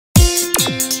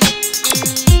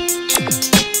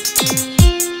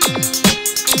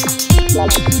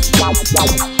Okay,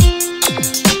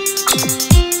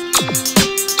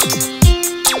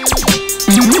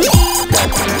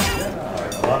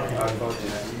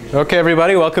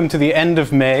 everybody, welcome to the end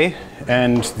of May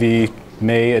and the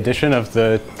May edition of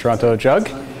the Toronto Jug.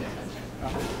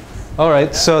 All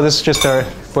right, so this is just our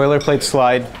boilerplate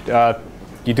slide.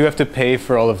 You do have to pay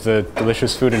for all of the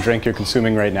delicious food and drink you're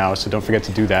consuming right now, so don't forget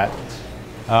to do that.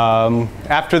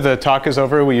 After the talk is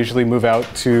over, we usually move out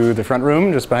to the front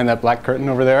room, just behind that black curtain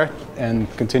over there, and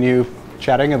continue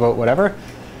chatting about whatever.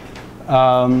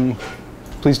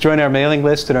 Please join our mailing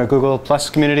list and our Google Plus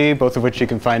community, both of which you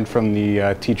can find from the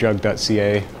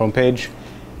tjug.ca homepage.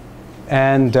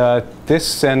 And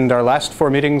this and our last 4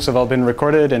 meetings have all been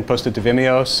recorded and posted to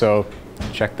Vimeo, so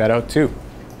check that out too.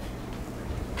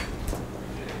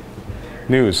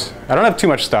 News. I don't have too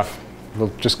much stuff.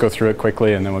 We'll just go through it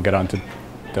quickly and then we'll get on to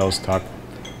Dell's talk.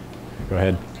 Go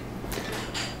ahead.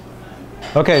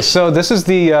 Okay, so this is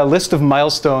the list of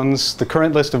milestones, the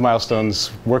current list of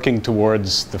milestones working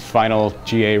towards the final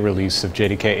GA release of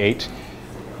JDK 8.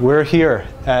 We're here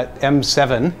at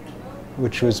M7,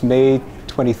 which was May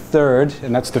 23rd,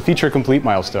 and that's the feature complete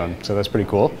milestone, so that's pretty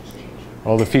cool.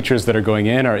 All the features that are going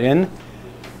in are in.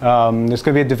 There's going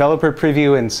to be a developer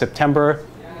preview in September,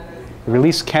 a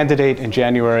release candidate in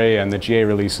January, and the GA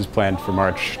release is planned for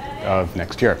March of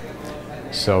next year.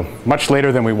 So much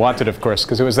later than we wanted, of course,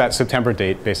 because it was that September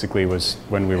date, basically, was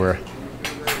when we were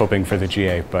hoping for the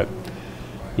GA. But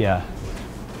yeah.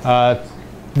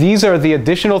 These are the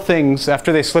additional things,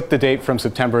 after they slipped the date from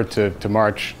September to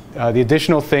March, the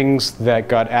additional things that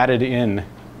got added in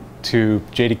to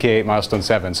JDK 8 milestone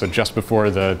 7, so just before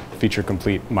the feature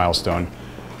complete milestone.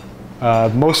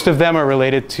 Most of them are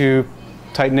related to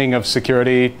tightening of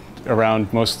security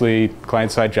around mostly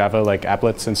client-side Java, like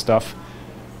applets and stuff.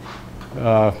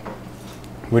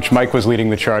 Which Mike was leading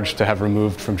the charge to have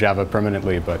removed from Java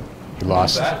permanently, but he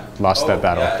lost that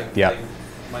battle. Yeah.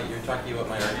 Mike, you're talking about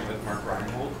my argument with Mark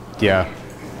Reinhold? Yeah.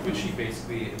 Which he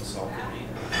basically insulted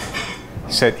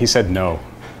me. He said no.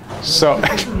 So,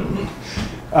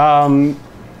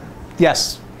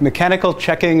 yes, mechanical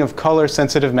checking of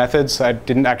color-sensitive methods. I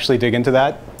didn't actually dig into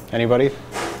that. Anybody?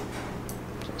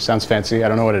 Sounds fancy. I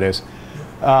don't know what it is.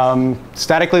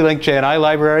 Statically linked JNI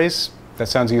libraries. That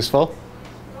sounds useful.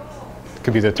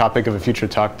 Could be the topic of a future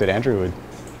talk that Andrew would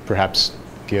perhaps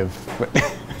give.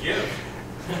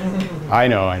 I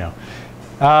know.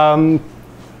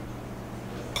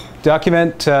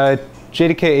 Document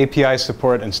JDK API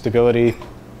support and stability.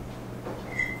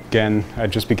 Again,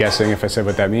 I'd just be guessing if I said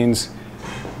what that means.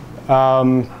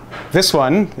 This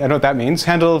one, I know what that means.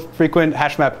 Handle frequent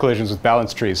hash map collisions with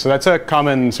balance trees. So that's a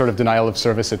common sort of denial of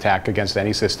service attack against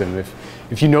any system.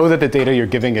 If you know that the data you're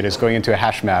giving it is going into a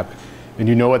hash map, and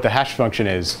you know what the hash function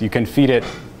is, you can feed it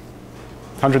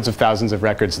hundreds of thousands of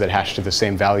records that hash to the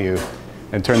same value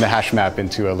and turn the hash map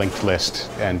into a linked list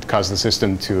and cause the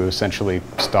system to essentially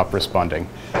stop responding.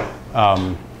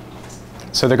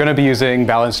 So they're going to be using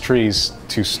balanced trees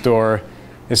to store,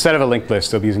 instead of a linked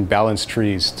list, they'll be using balanced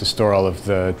trees to store all of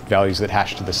the values that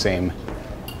hash to the same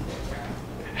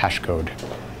hash code.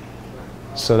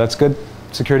 So that's good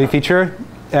security feature.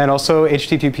 And also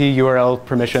HTTP URL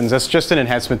permissions. That's just an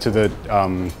enhancement to the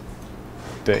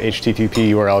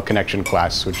HTTP URL connection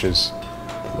class, which is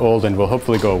old and will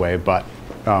hopefully go away, but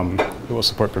it will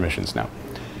support permissions now.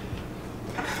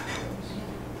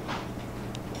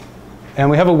 And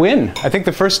we have a win. I think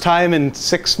the first time in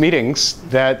 6 meetings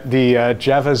that the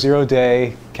Java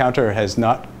 0-day counter has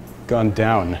not gone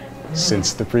down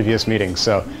since the previous meeting.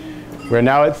 So we're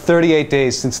now at 38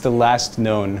 days since the last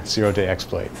known 0-day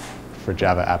exploit for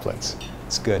Java applets.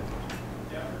 It's good.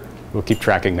 We'll keep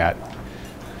tracking that.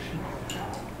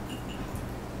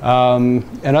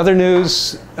 And other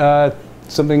news,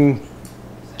 something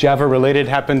Java related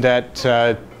happened at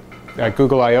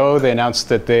Google I/O. They announced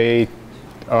that they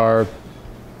are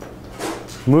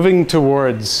moving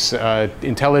towards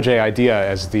IntelliJ IDEA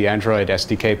as the Android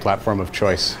SDK platform of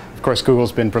choice. Of course,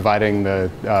 Google's been providing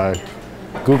the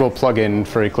Google plugin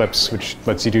for Eclipse, which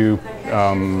lets you do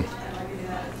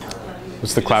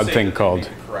what's the cloud thing called?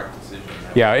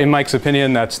 Yeah, in Mike's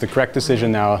opinion, that's the correct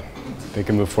decision now. They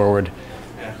can move forward.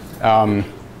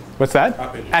 What's that?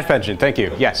 App Engine, thank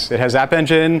you. Yes, it has App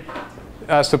Engine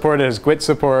support, it has GWT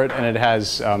support, and it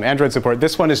has Android support.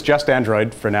 This one is just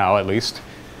Android for now, at least.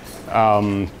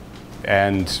 And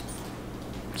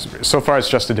so far, it's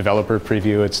just a developer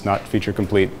preview. It's not feature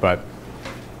complete, but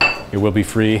it will be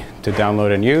free to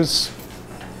download and use.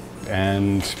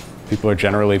 And people are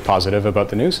generally positive about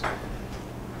the news.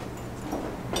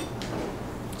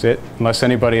 That's it, unless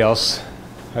anybody else.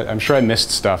 I'm sure I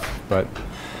missed stuff, but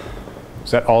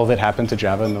Is that all that happened to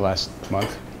Java in the last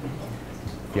month?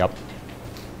 Yep.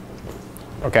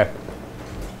 OK.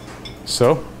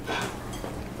 So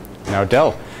now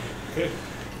Del. Okay.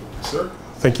 Sir.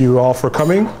 Thank you all for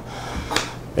coming.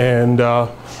 And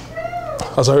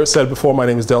as I said before, my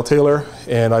name is Dele Taylor,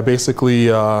 and I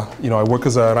basically, I work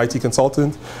as an IT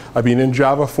consultant. I've been in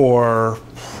Java for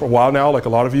a while now, like a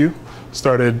lot of you.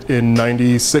 Started in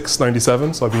 96,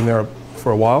 97, so I've been there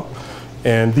for a while.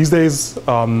 And these days,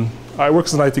 I work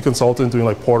as an IT consultant doing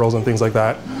like portals and things like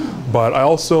that. But I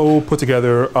also put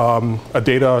together a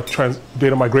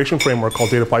data migration framework called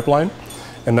Data Pipeline.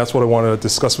 And that's what I want to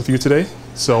discuss with you today.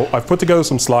 So I've put together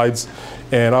some slides,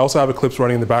 and I also have Eclipse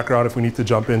running in the background if we need to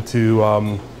jump into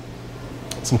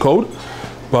some code.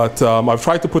 But I've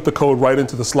tried to put the code right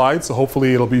into the slides, so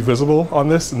hopefully it'll be visible on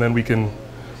this, and then we can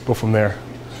go from there.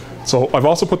 So I've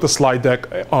also put the slide deck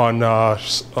on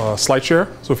SlideShare.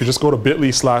 So if you just go to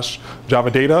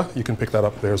bit.ly/javadata, you can pick that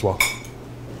up there as well.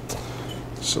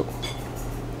 So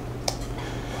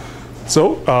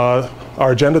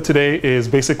our agenda today is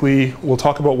basically, we'll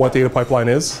talk about what data pipeline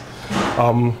is.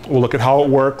 We'll look at how it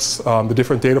works, the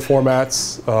different data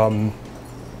formats,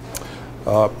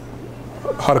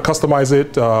 how to customize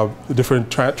it, the different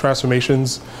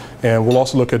transformations, and we'll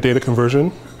also look at data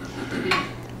conversion,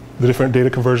 the different data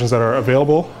conversions that are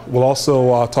available. We'll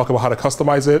also talk about how to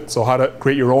customize it, so how to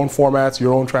create your own formats,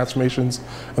 your own transformations,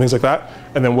 and things like that.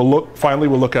 And then finally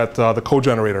we'll look at the code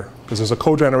generator, because there's a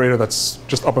code generator that's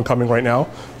just up and coming right now,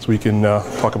 so we can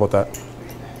talk about that.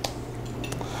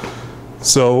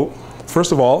 So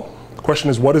first of all, the question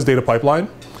is, what is data pipeline?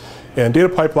 And data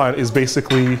pipeline is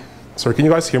basically, sorry, can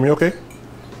you guys hear me okay?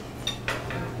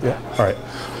 Yeah, all right.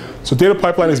 So data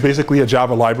pipeline is basically a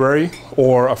Java library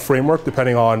or a framework,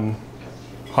 depending on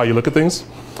how you look at things.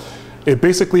 It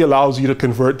basically allows you to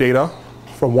convert data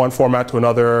from one format to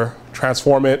another,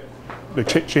 transform it,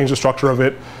 change the structure of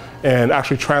it, and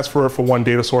actually transfer it from one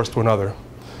data source to another.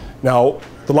 Now,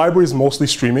 the library is mostly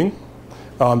streaming.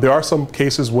 There are some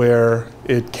cases where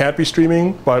it can't be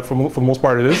streaming, but for the most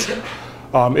part it is.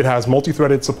 It has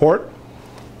multi-threaded support.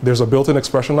 There's a built-in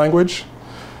expression language.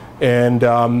 And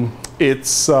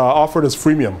it's offered as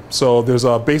freemium. So there's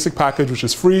a basic package which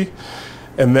is free,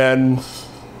 and then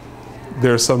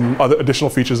there's some other additional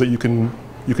features that you can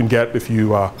get if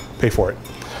you pay for it.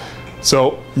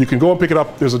 So you can go and pick it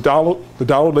up. There's a download. The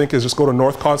download link is just go to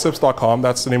northconcepts.com.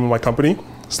 That's the name of my company,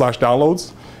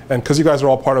 /downloads. And because you guys are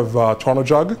all part of Toronto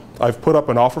Jug, I've put up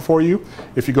an offer for you.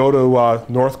 If you go to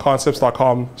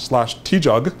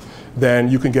northconcepts.com/tjug, then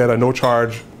you can get a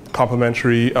no-charge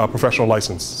complimentary professional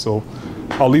license. So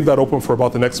I'll leave that open for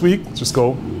about the next week. Just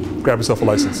go grab yourself a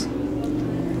license.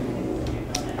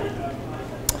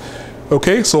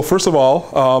 Okay, so first of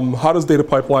all, how does data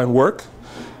pipeline work?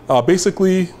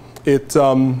 Basically, it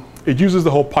uses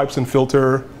the whole pipes and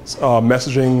filter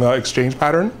messaging exchange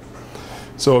pattern.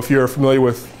 So if you're familiar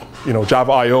with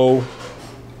Java I/O,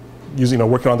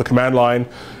 working on the command line,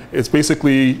 it's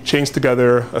basically chains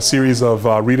together a series of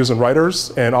readers and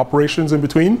writers and operations in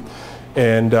between.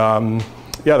 And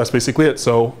yeah, that's basically it.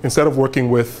 So instead of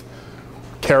working with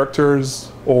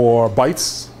characters or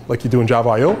bytes like you do in Java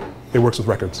I/O, it works with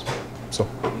records. So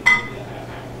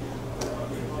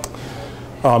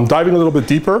diving a little bit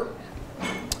deeper,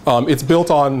 it's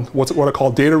built on what are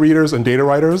called data readers and data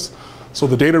writers. So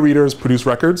the data readers produce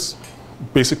records.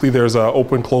 Basically, there's an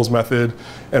open-close method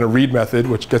and a read method,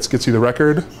 which gets you the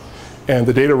record. And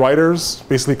the data writers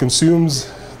basically consumes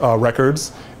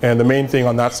records. And the main thing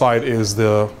on that side is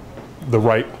the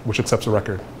write, which accepts a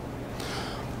record.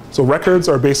 So records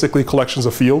are basically collections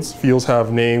of fields. Fields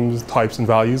have names, types, and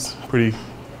values. Pretty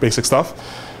basic stuff.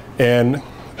 And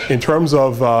in terms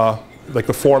of like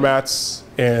the formats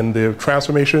and the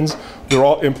transformations, they're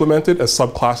all implemented as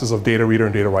subclasses of data reader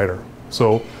and data writer.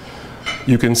 So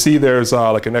you can see there's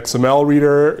like an XML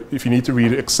reader. If you need to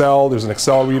read Excel, there's an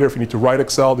Excel reader. If you need to write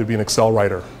Excel, there'd be an Excel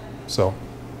writer. So,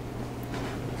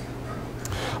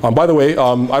 by the way,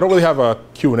 I don't really have a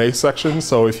Q&A section,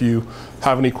 so if you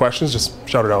have any questions, just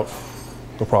shout it out.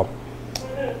 No problem.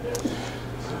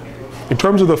 In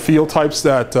terms of the field types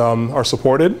that are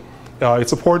supported, it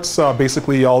supports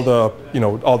basically all the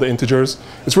integers.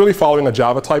 It's really following a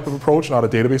Java type of approach, not a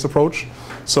database approach.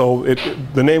 So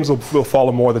the names will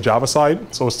follow more the Java side.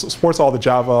 So it supports all the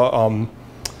Java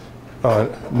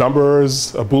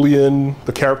numbers, a Boolean,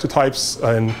 the character types,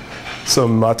 and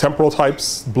some temporal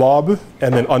types, blob,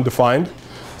 and then undefined.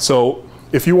 So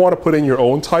if you want to put in your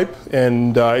own type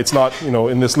and it's not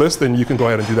in this list, then you can go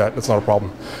ahead and do that. That's not a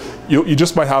problem. You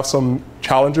just might have some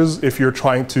challenges if you're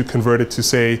trying to convert it to,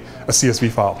 say, a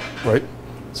CSV file, right?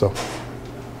 So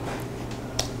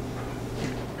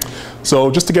So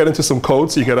just to get into some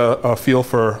code so you get a feel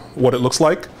for what it looks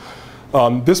like.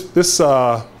 This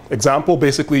example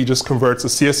basically just converts a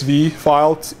CSV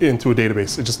file into a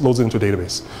database. It just loads it into a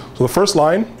database. So the first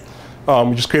line,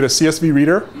 we just create a CSV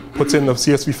reader, puts in the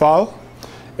CSV file.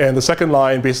 And the second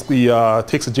line basically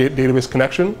takes a database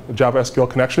connection, a Java SQL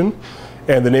connection,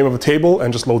 and the name of a table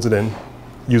and just loads it in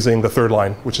using the third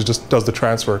line, which is just does the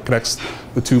transfer, connects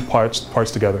the two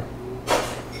parts together.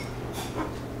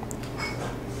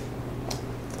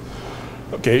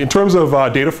 Okay, in terms of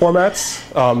data formats,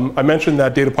 I mentioned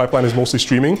that data pipeline is mostly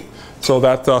streaming. So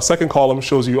that second column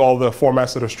shows you all the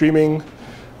formats that are streaming.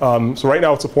 So right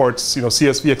now it supports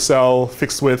CSV, Excel,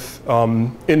 fixed width,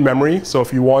 in memory. So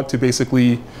if you want to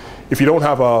basically, if you don't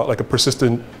have like a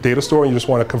persistent data store and you just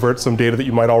want to convert some data that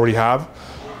you might already have,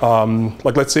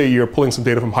 like let's say you're pulling some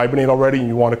data from Hibernate already and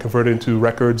you want to convert it into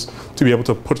records to be able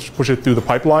to push it through the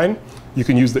pipeline, you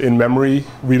can use the in-memory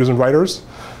readers and writers.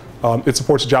 It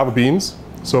supports Java beans.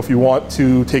 So if you want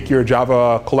to take your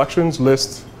Java collections,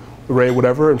 list, array,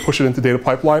 whatever, and push it into data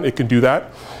pipeline, it can do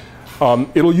that.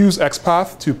 It'll use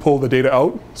XPath to pull the data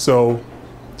out, so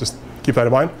just keep that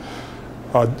in mind.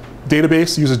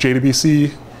 Database uses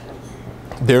JDBC.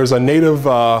 There's a native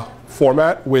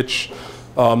format which,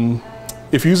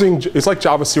 if using, it's like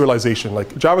Java serialization.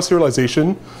 Like Java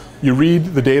serialization, you read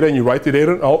the data and you write the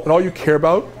data, and all you care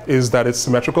about is that it's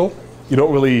symmetrical. You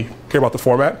don't really care about the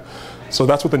format. So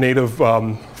that's what the native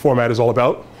format is all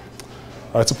about.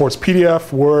 It supports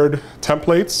PDF, Word,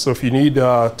 templates. So if you need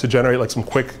to generate like some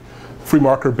quick free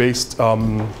marker-based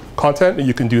content,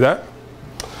 you can do that.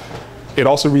 It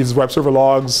also reads web server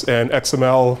logs and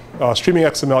XML, streaming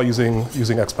XML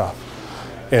using XPath.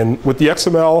 And with the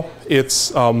XML,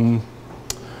 it's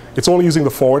only using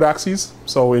the forward axes.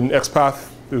 So in XPath,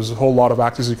 there's a whole lot of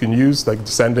axes you can use, like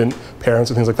descendant,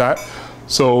 parents, and things like that.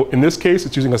 So in this case,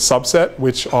 it's using a subset,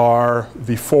 which are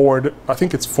the forward, I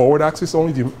think it's forward axis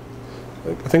only.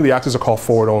 I think the axes are called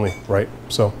forward only, right?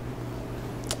 So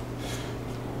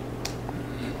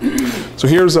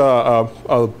here's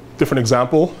a different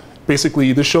example.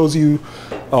 Basically, this shows you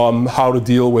how to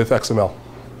deal with XML.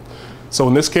 So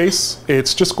in this case,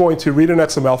 it's just going to read an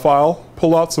XML file,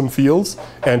 pull out some fields,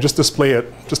 and just display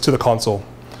it just to the console.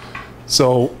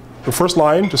 So the first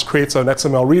line just creates an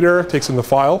XML reader, takes in the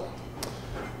file.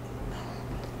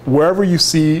 Wherever you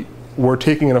see we're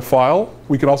taking in a file,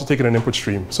 we can also take in an input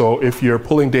stream. So if you're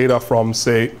pulling data from,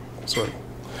 say, the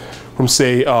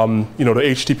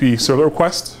HTTP server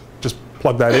request, just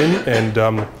plug that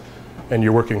in, and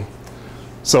you're working.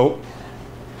 So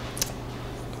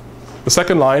the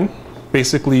second line,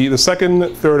 basically, the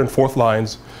second, third, and fourth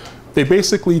lines, they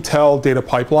basically tell data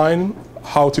pipeline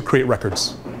how to create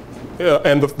records,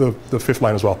 and the fifth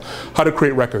line as well, how to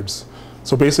create records.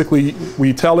 So basically,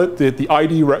 we tell it that the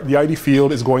ID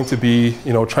field is going to be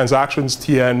transactions,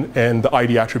 TN, and the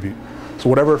ID attribute. So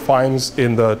whatever it finds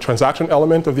in the transaction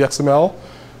element of the XML,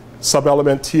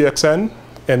 sub-element TXN,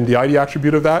 and the ID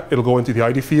attribute of that, it'll go into the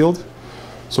ID field.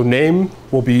 So name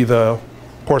will be the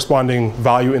corresponding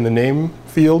value in the name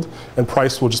field, and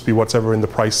price will just be whatever in the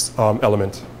price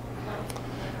element.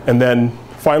 And then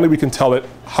finally, we can tell it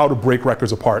how to break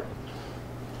records apart.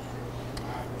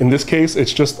 In this case,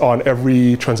 it's just on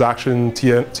every transaction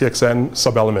TXN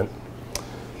sub-element.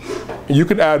 You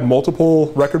could add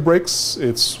multiple record breaks.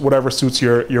 It's whatever suits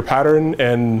your pattern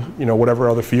and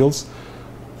whatever other fields.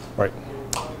 Right.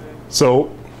 So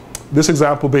this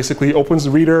example basically opens the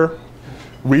reader,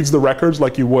 reads the records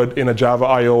like you would in a Java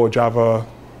I/O or Java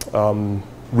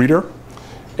reader,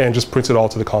 and just prints it all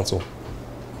to the console.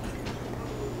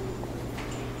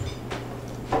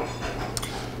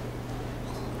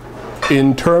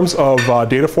 In terms of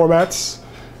data formats,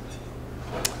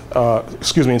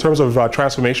 in terms of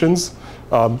transformations,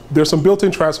 there's some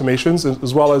built-in transformations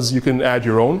as well as you can add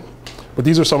your own. But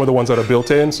these are some of the ones that are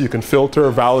built in, so you can filter,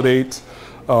 validate.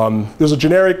 There's a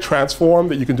generic transform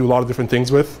that you can do a lot of different things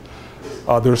with.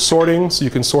 There's sorting, so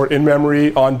you can sort in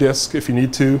memory, on disk if you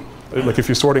need to. Like if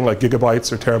you're sorting like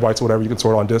gigabytes or terabytes or whatever, you can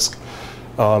sort on disk.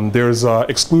 There's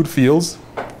exclude fields.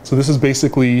 So this is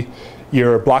basically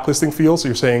your blacklisting fields. So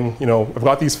you're saying, I've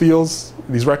got these fields,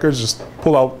 these records, just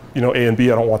pull out, A and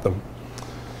B, I don't want them.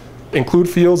 Include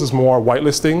fields is more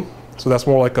whitelisting. So that's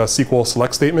more like a SQL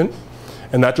select statement.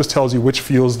 And that just tells you which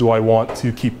fields do I want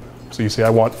to keep. So you say, I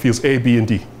want fields A, B, and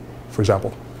D, for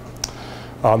example.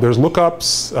 There's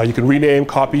lookups. You can rename,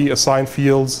 copy, assign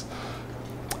fields.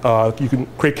 You can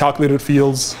create calculated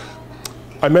fields.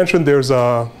 I mentioned there's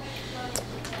an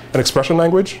expression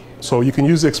language. So you can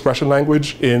use the expression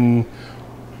language in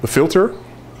the filter,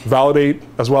 validate,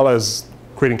 as well as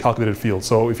creating calculated fields.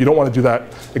 So if you don't want to do that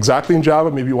exactly in Java,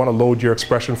 maybe you want to load your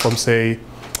expression from, say,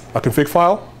 a config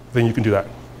file, then you can do that.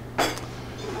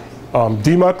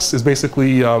 Demux is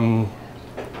basically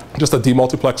just a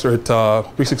demultiplexer.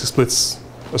 It basically splits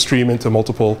a stream into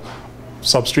multiple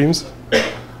substreams.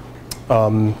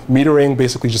 Metering,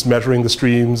 basically just measuring the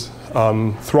streams.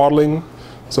 Throttling,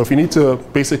 so if you need to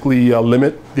basically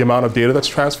limit the amount of data that's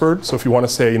transferred, so if you want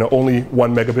to say only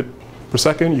 1 megabit per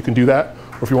second, you can do that.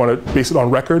 Or if you want to base it on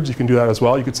records, you can do that as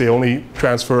well. You could say only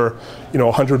transfer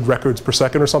 100 records per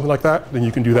second or something like that. Then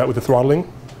you can do that with the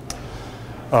throttling.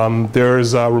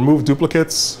 There's remove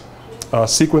duplicates,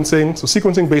 sequencing. So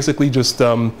sequencing basically just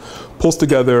pulls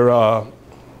together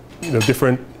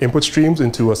different input streams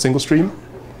into a single stream.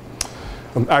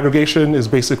 Aggregation is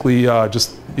basically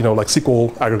just like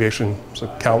SQL aggregation, so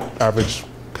count, average,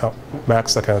 count,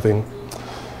 max, that kind of thing.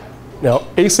 Now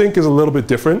async is a little bit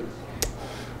different.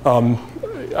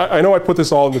 I know I put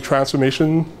this all in the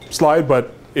transformation slide,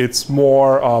 but it's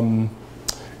more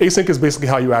async is basically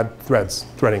how you add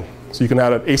threading. So you can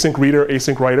add an async reader,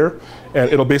 async writer, and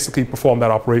it'll basically perform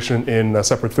that operation in a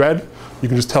separate thread. You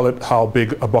can just tell it how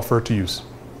big a buffer to use.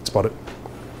 That's about it.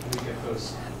 We get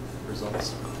those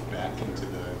results back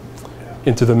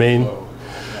into the main.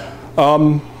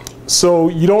 So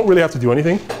you don't really have to do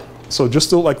anything. So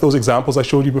just like those examples I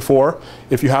showed you before,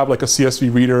 if you have like a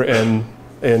CSV reader and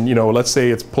let's say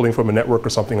it's pulling from a network or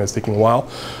something that's taking a while,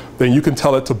 then you can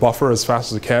tell it to buffer as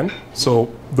fast as it can. So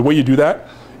the way you do that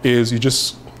is you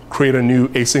just create a new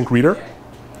async reader,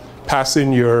 pass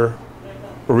in your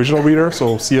original reader,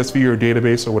 so CSV or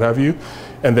database or what have you,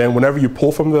 and then whenever you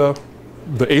pull from the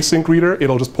async reader,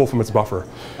 it'll just pull from its buffer.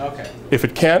 Okay. If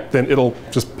it can't, then it'll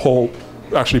just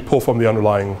actually pull from the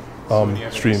underlying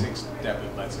stream. That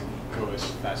lets it go as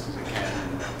fast as it can.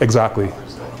 Exactly.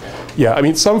 Yeah, I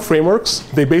mean, some frameworks,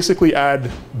 they basically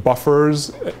add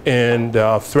buffers and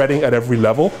threading at every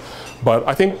level, but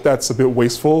I think that's a bit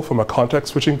wasteful from a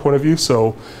context switching point of view,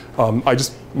 so I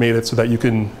just made it so that you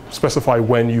can specify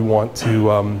when you want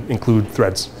to include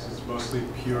threads. This is mostly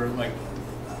pure like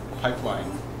pipeline.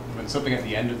 When something at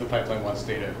the end of the pipeline wants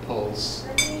data, it pulls,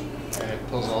 and it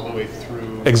pulls all the way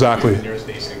through Exactly. the nearest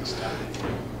async step.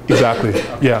 Exactly,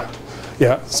 okay.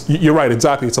 Yeah, you're right,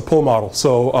 exactly, it's a pull model.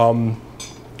 So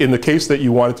in the case that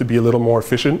you want it to be a little more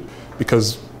efficient,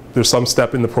 because there's some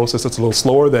step in the process that's a little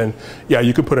slower, then yeah,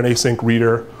 you could put an async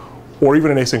reader or even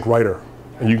an async writer,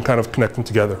 and you can kind of connect them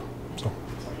together. So.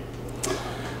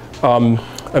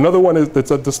 Another one is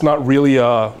that's not really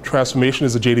a transformation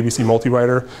is a JDBC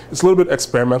multi-writer. It's a little bit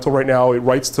experimental right now. It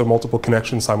writes to multiple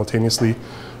connections simultaneously,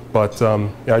 but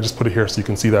yeah, I just put it here so you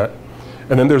can see that.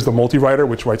 And then there's the multi-writer,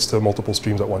 which writes to multiple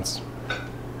streams at once.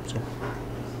 So.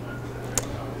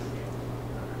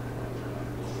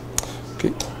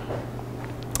 Okay.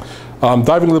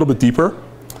 Diving a little bit deeper.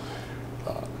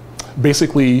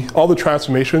 Basically, all the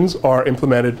transformations are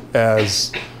implemented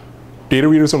as data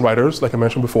readers and writers, like I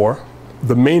mentioned before.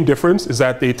 The main difference is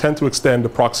that they tend to extend the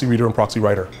proxy reader and proxy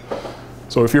writer.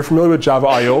 So if you're familiar with Java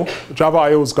I/O, Java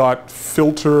I/O's got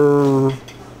filter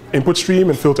input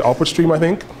stream and filter output stream, I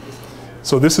think.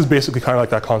 So this is basically kind of like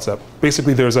that concept.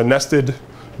 Basically, there's a nested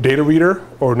data reader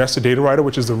or nested data writer,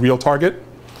 which is the real target.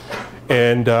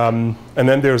 And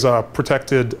then there's a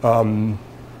protected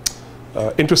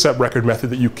intercept record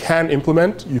method that you can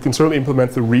implement. You can certainly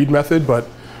implement the read method, but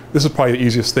this is probably the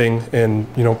easiest thing, and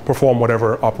perform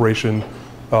whatever operation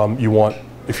you want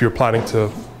if you're planning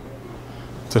to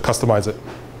customize it.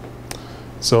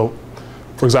 So,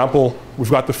 for example, we've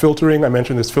got the filtering. I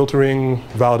mentioned this filtering,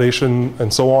 validation,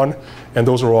 and so on, and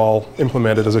those are all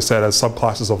implemented, as I said, as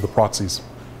subclasses of the proxies.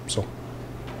 So,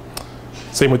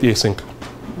 same with the async.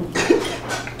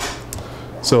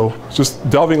 So, just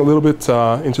delving a little bit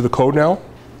into the code now.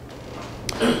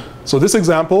 So this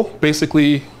example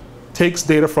basically takes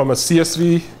data from a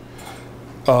CSV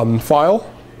file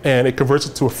and it converts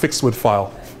it to a fixed width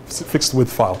file.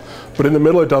 But in the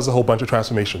middle, it does a whole bunch of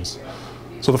transformations.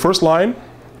 So the first line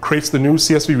creates the new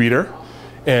CSV reader,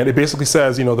 and it basically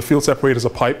says, the field separator is a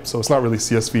pipe, so it's not really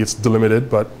CSV, it's delimited,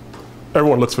 but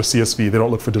everyone looks for CSV, they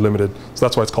don't look for delimited, so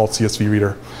that's why it's called CSV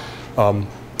reader.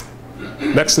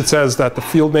 Next, it says that the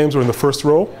field names are in the first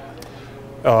row.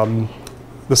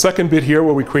 The second bit here,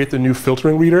 where we create the new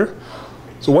filtering reader.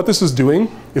 So what this is doing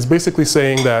is basically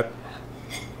saying that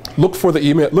look for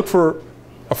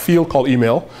a field called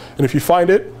email, and if you find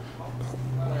it,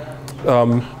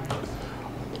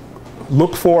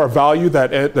 look for a value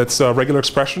that's a regular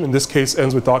expression. In this case,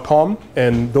 ends with .com,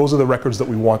 and those are the records that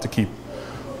we want to keep.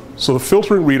 So the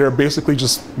filtering reader basically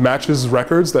just matches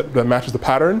records that matches the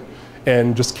pattern,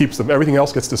 and just keeps them. Everything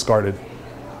else gets discarded.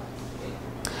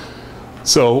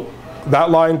 So that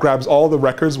line grabs all the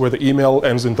records where the email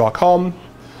ends in .com.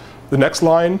 The next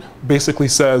line basically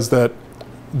says that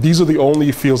these are the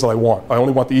only fields that I want. I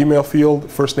only want the email field,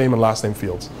 first name and last name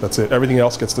fields. That's it. Everything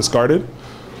else gets discarded.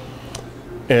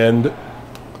 And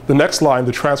the next line,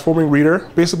 the transforming reader,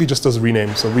 basically just does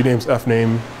rename. So renames F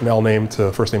name and L name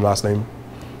to first name, last name.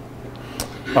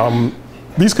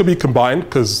 These could be combined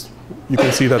because you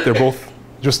can see that they're both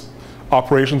just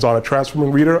operations on a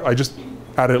transforming reader. I just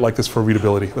added it like this for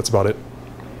readability. That's about it.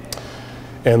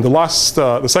 And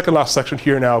the second last section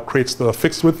here now creates the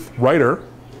fixed width writer.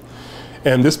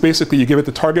 And this basically, you give it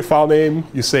the target file name.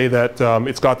 You say that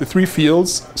it's got the 3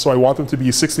 fields. So I want them to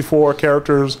be 64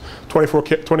 characters,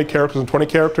 20 characters, and 20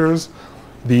 characters.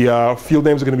 The field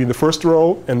names are going to be in the first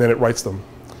row, and then it writes them.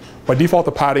 By default,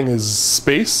 the padding is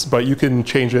space, but you can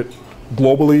change it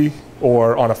globally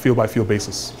or on a field-by-field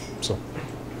basis. So.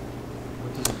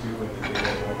 What does it do with the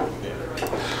data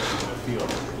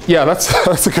field? Yeah,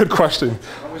 that's a good question.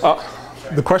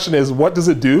 The question is, what does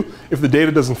it do if the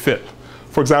data doesn't fit?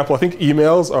 For example, I think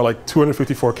emails are like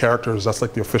 254 characters. That's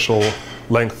like the official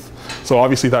length. So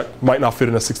obviously that might not fit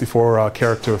in a 64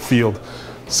 character field.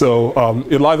 So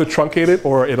it'll either truncate it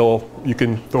or you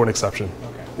can throw an exception.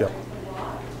 Okay. Yeah.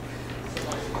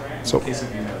 So. In case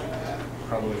of email,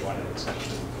 probably want an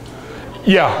exception.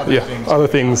 Yeah, other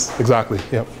things, exactly.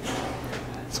 Yeah.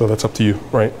 So that's up to you,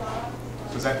 right?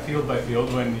 So is that field by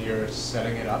field when you're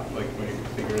setting it up, like when you're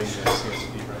configuring the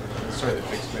CSV writer? Sorry, the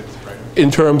fixed width writer? In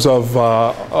terms of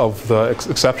the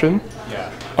exception?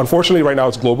 Yeah. Unfortunately, right now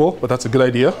it's global, but that's a good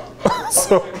idea.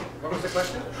 So what was the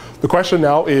question? the question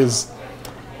now is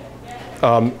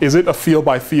it a field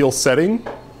by field setting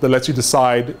that lets you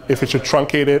decide if it should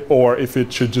truncate it or if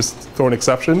it should just throw an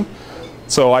exception?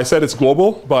 So I said it's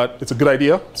global, but it's a good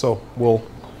idea, so we'll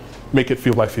make it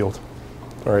field by field.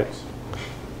 All right.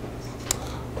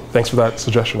 Thanks for that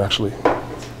suggestion, actually.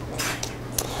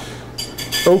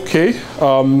 Okay,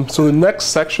 so the next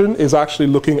section is actually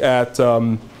looking at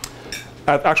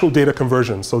actual data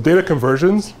conversions. So data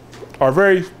conversions are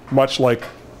very much like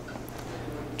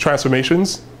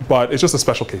transformations, but it's just a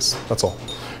special case, that's all.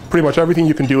 Pretty much everything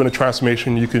you can do in a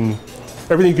transformation,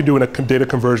 everything you can do in a data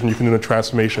conversion, you can do in a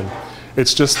transformation.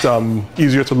 It's just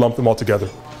easier to lump them all together.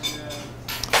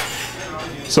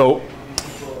 So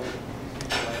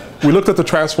we looked at the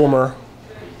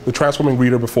transforming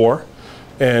reader before.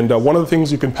 And one of the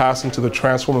things you can pass into the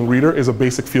transforming reader is a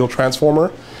basic field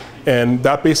transformer. And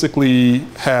that basically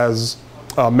has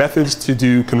methods to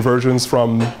do conversions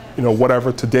from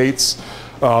whatever to dates,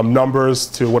 numbers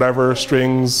to whatever,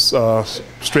 strings,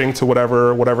 string to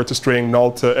whatever, whatever to string,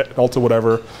 null to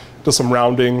whatever, does some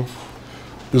rounding.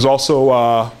 There's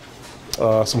also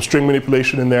some string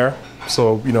manipulation in there.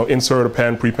 So insert,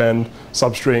 append, prepend,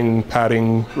 substring,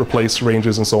 padding, replace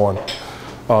ranges, and so on.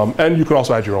 And you can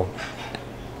also add your own.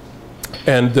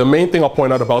 And the main thing I'll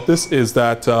point out about this is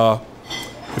that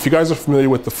if you guys are familiar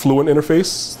with the Fluent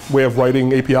interface way of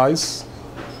writing APIs.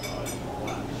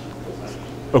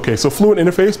 Okay, so Fluent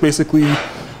interface, basically,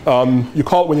 when you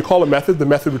call a method, the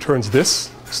method returns this,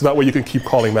 so that way you can keep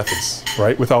calling methods,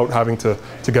 right, without having to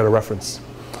get a reference.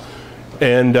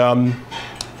 And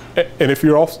if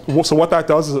you're also, so what that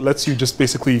does is it lets you just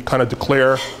basically kind of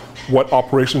declare what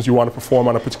operations you want to perform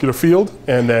on a particular field,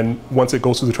 and then once it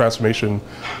goes through the transformation,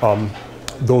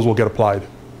 those will get applied.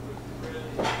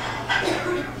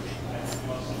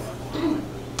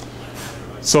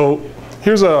 So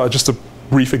here's just a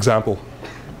brief example.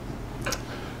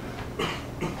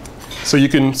 So you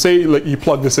can say you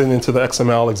plug this into the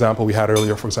XML example we had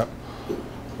earlier, for example.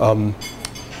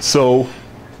 So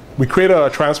we create a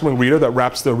transforming reader that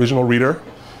wraps the original reader.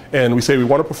 And we say we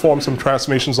want to perform some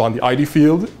transformations on the ID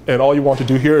field. And all you want to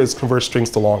do here is convert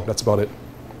strings to long. That's about it.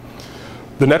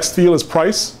 The next field is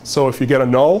price. So if you get a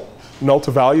null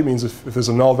to value means if there's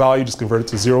a null value, just convert it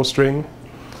to 0 string.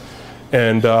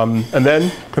 And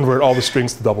then convert all the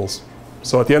strings to doubles.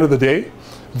 So at the end of the day,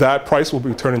 that price will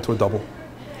be turned into a double.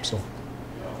 So.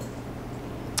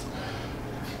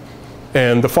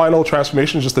 And the final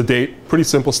transformation is just a date. Pretty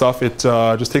simple stuff. It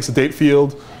just takes a date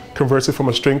field, converts it from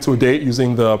a string to a date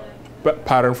using the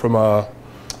pattern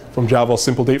from Java's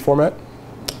simple date format.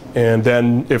 And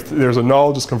then if there's a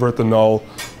null, just convert the null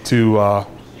to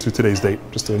today's date,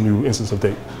 just a new instance of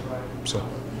date. So,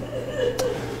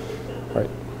 right.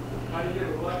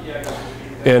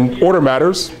 And order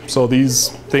matters. So these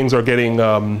things are getting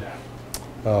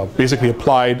basically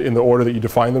applied in the order that you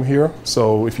define them here.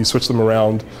 So if you switch them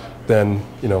around, then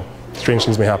strange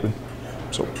things may happen.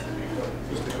 So.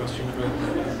 Just a question about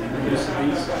use of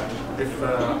these. If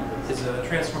is a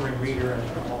transforming reader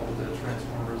and all of the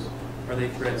transformers, are they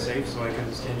thread safe, so I can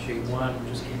instantiate one and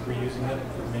just keep reusing it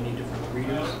for many different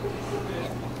readers?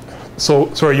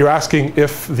 So, sorry, you're asking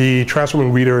if the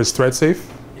transforming reader is thread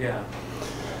safe? Yeah.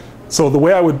 So the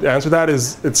way I would answer that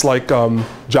is it's like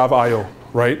Java I/O,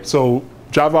 right? So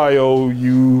Java I/O,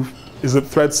 is it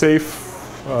thread safe?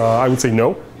 I would say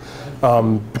no,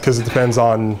 because it depends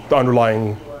on the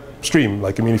underlying stream.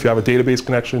 Like, I mean, if you have a database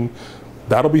connection,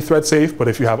 that'll be thread safe, but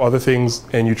if you have other things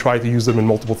and you try to use them in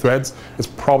multiple threads, it's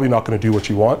probably not going to do what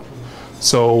you want.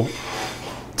 So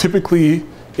typically,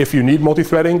 if you need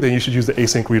multi-threading, then you should use the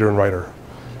async reader and writer.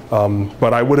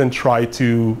 But I wouldn't try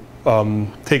to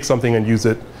take something and use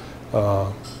it,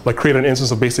 like create an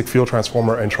instance of basic field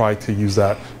transformer and try to use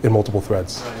that in multiple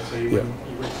threads. Right, so you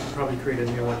would probably create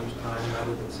a new one each time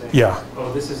rather than say, Yeah.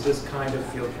 oh, this is this kind of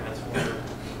field transformer.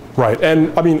 Right,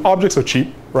 and I mean, objects are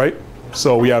cheap, right?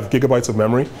 So we have gigabytes of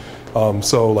memory.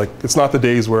 So like, it's not the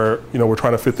days where we're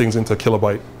trying to fit things into a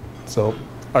kilobyte. So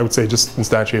I would say just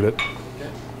instantiate it.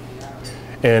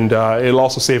 And it'll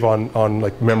also save on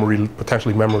like memory,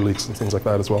 potentially memory leaks and things like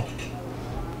that as well.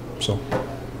 So,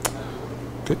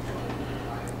 okay.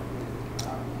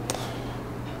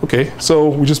 Okay, so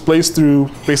we just blazed through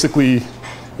basically,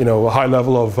 a high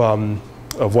level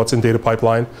of what's in data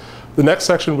pipeline. The next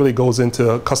section really goes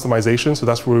into customization, so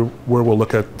that's where we'll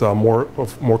look at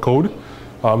more code.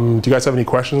 Do you guys have any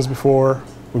questions before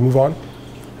we move on? I have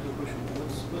a question.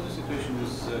 What's the situation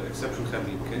with exception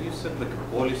handling? Can you set like a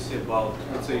policy about,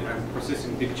 let's say I'm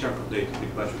processing big chunk of data,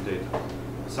 big batch of data.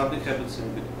 Something happens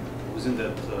within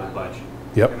that batch.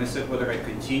 Yep. Can I set whether I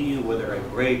continue, whether I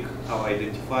break, how I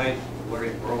identify it, where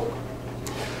it broke?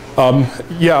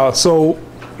 Yeah, so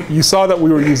you saw that we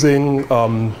were using,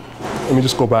 let me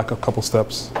just go back a couple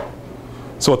steps.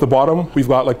 So at the bottom, we've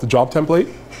got like the job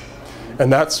template,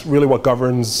 and that's really what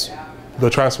governs the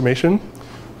transformation.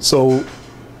 So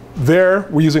there,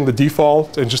 we're using the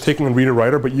default and just taking a reader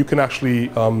writer, but you can actually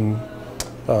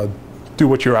do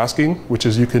what you're asking, which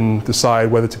is you can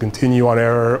decide whether to continue on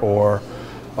error or,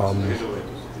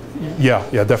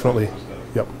 yeah, definitely,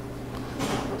 yep.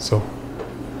 So,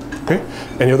 okay,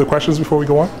 any other questions before we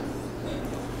go on?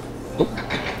 Oh.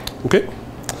 Okay.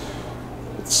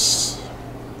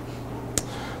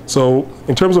 So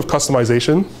in terms of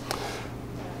customization,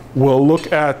 we'll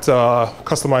look at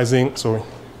customizing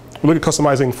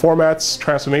formats,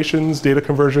 transformations, data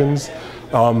conversions,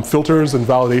 filters and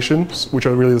validations, which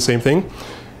are really the same thing,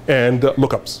 and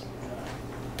lookups.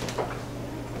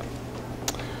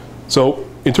 So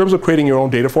in terms of creating your own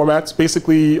data formats,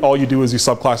 basically all you do is you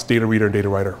subclass data reader and data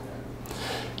writer.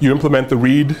 You implement the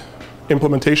read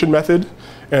implementation method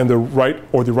and the write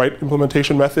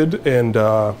implementation method, and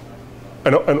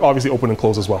obviously open and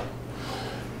close as well.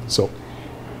 So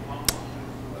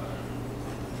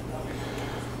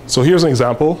here's an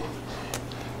example.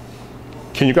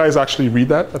 Can you guys actually read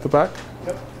that at the back?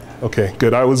 Yep. Okay,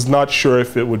 good. I was not sure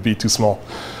if it would be too small.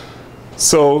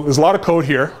 So there's a lot of code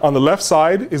here. On the left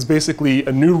side is basically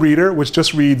a new reader which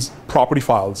just reads property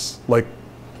files, like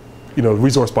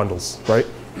resource bundles, right?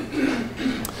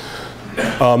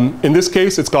 In this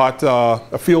case, it's got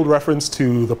a field reference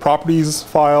to the properties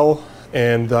file,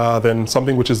 and then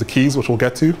something which is the keys, which we'll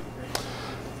get to.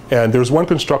 And there's one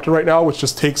constructor right now which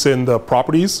just takes in the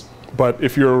properties. But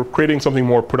if you're creating something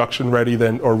more production ready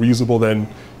or reusable, then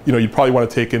you'd probably want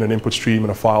to take in an input stream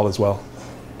and a file as well.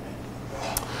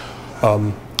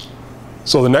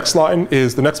 So the next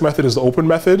method is the open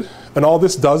method, and all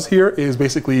this does here is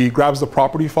basically grabs the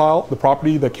property file, the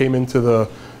property that came into the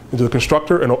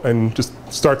constructor, and just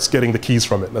starts getting the keys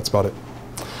from it. That's about it.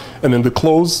 And then the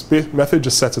close method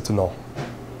just sets it to null.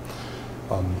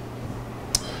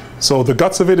 So the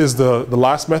guts of it is the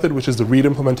last method, which is the read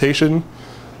implementation.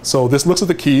 So this looks at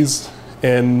the keys,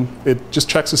 and it just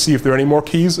checks to see if there are any more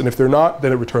keys, and if they're not,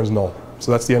 then it returns null.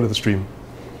 So that's the end of the stream.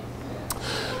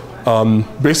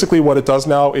 Basically what it does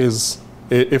now is,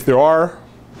 if there are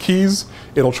keys,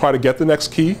 it'll try to get the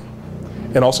next key,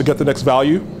 and also get the next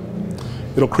value.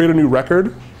 It'll create a new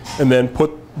record, and then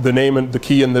put the name and the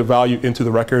key and the value into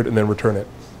the record, and then return it.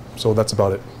 So that's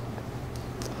about it.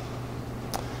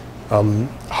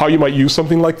 How you might use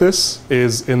something like this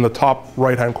is in the top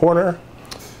right-hand corner.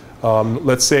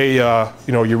 Let's say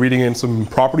you're reading in some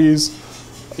properties.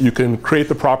 You can create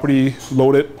the property,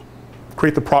 load it,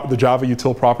 create the Java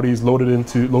util properties, load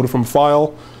it from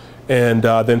file, and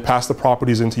then pass the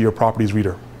properties into your properties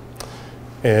reader.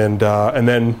 And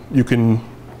then you can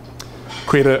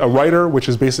create a writer, which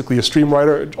is basically a stream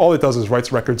writer. All it does is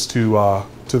writes records to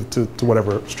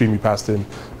whatever stream you passed in,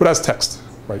 but as text,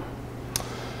 right?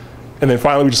 And then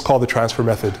finally, we just call the transfer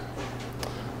method.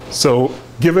 So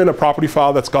given a property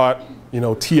file that's got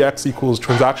TX equals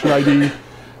transaction ID,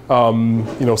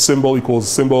 symbol equals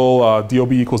symbol,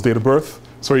 DOB equals date of birth,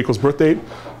 equals birth date.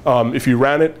 If you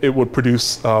ran it, it would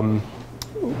produce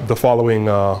the following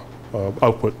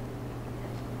output.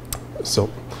 So,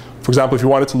 for example, if you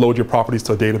wanted to load your properties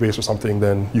to a database or something,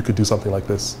 then you could do something like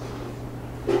this.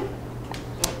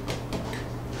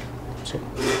 So,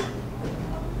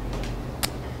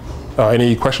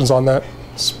 any questions on that?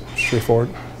 It's straightforward.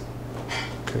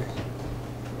 Okay.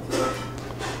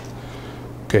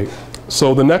 Okay.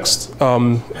 So the next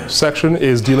section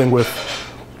is dealing with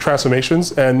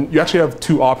transformations, and you actually have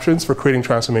two options for creating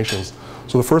transformations.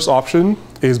 So the first option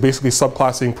is basically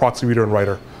subclassing proxy reader and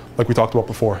writer, like we talked about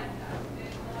before.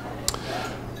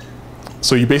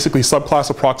 So you basically subclass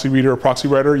a proxy reader or proxy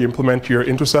writer, you implement your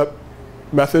intercept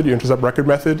method, your intercept record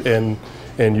method, and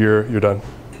you're done.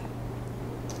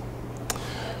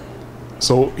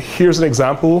 So here's an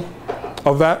example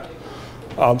of that.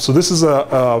 So this is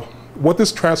what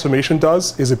this transformation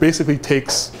does is it basically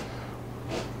takes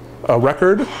a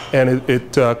record and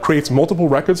it creates multiple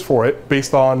records for it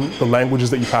based on the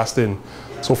languages that you passed in.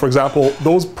 So for example,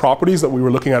 those properties that we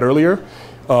were looking at earlier,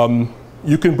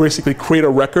 you can basically create a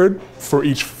record for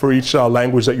each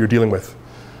language that you're dealing with.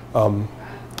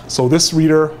 So this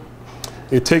reader,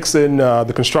 it takes in,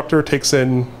 the constructor takes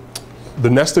in the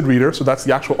nested reader, so that's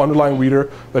the actual underlying reader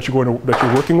that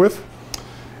you're working with.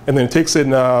 And then it takes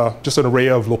in just an array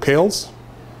of locales.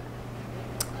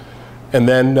 And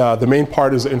then the main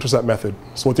part is the intercept method.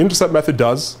 So what the intercept method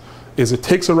does is it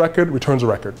takes a record, returns a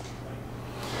record.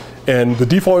 And the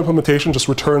default implementation just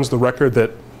returns the record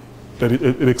that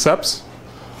it accepts.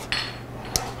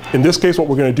 In this case, what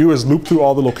we're going to do is loop through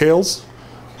all the locales.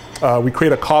 We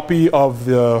create a copy of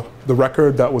the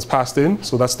record that was passed in,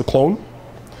 so that's the clone.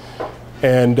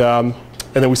 And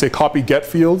then we say copy get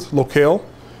field locale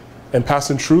and pass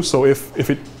in true. So if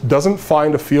it doesn't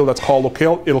find a field that's called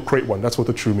locale, it'll create one. That's what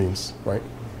the true means, right?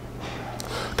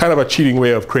 Kind of a cheating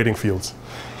way of creating fields.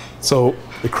 So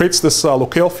it creates this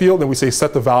locale field, and we say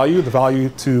set the value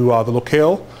to the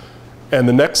locale. And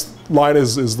the next line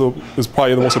is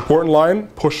probably the most important line,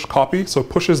 push copy. So it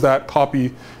pushes that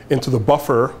copy into the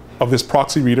buffer of this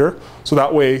proxy reader. So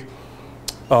that way,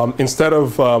 instead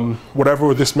of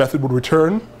whatever this method would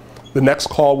return, the next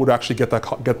call would actually get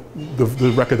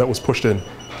the record that was pushed in.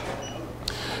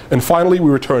 And finally, we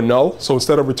return null. So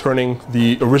instead of returning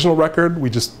the original record,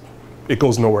 it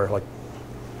goes nowhere.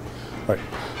 Right.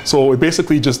 So it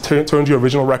basically just turns your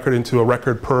original record into a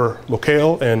record per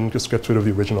locale and just gets rid of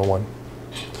the original one.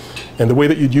 And the way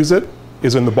that you'd use it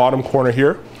is in the bottom corner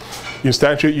here. You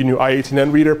instantiate your new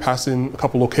I18N reader, pass in a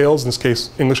couple locales, in this case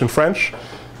English and French.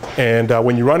 And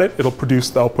when you run it, it'll produce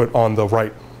the output on the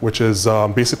right, which is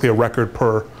basically a record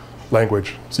per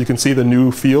language. So you can see the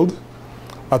new field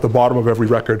at the bottom of every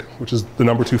record, which is the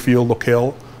number 2 field,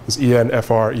 locale, is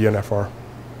ENFR, ENFR.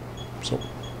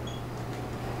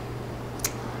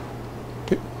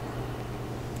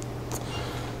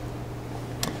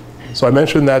 So I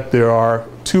mentioned that there are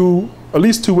at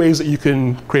least two ways that you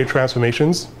can create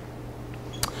transformations.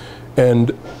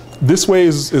 And this way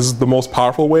is the most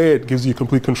powerful way. It gives you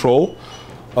complete control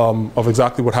of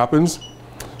exactly what happens.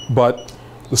 But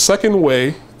the second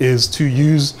way is to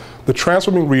use the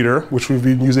transforming reader, which we've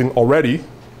been using already,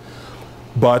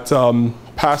 but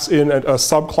pass in a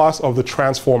subclass of the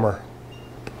transformer.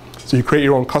 So you create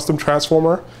your own custom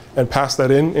transformer and pass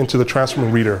that into the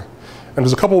transforming reader. And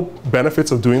there's a couple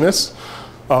benefits of doing this.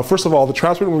 First of all, the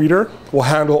transforming reader will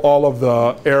handle all of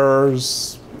the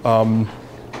errors.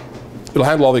 It'll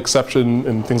handle all the exception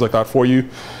and things like that for you.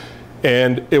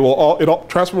 And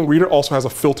transforming reader also has a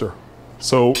filter.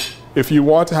 So if you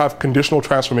want to have conditional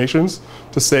transformations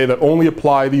to say that only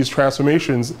apply these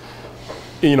transformations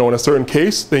in a certain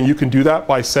case, then you can do that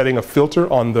by setting a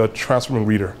filter on the transforming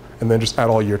reader and then just add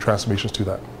all your transformations to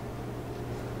that.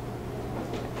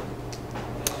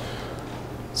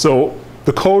 So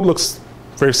the code looks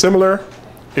very similar.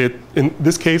 In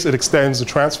this case, it extends the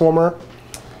transformer,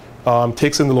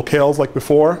 takes in the locales like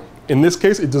before. In this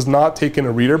case, it does not take in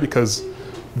a reader because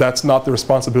that's not the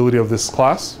responsibility of this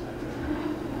class.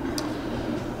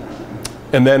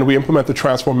 And then we implement the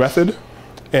transform method.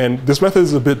 And this method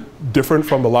is a bit different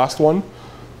from the last one.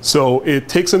 So it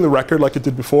takes in the record like it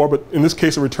did before, but in this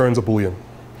case, it returns a Boolean.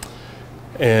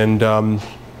 And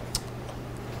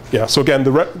yeah, so again,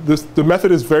 the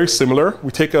method is very similar.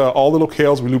 We take all the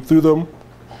locales, we loop through them,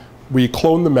 we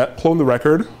clone the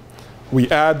record,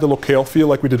 we add the locale field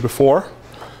like we did before,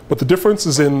 but the difference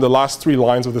is in the last 3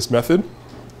 lines of this method.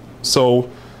 So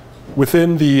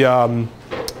within the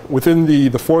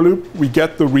for loop, we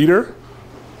get the reader.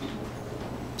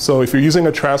 So if you're using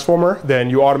a transformer, then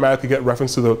you automatically get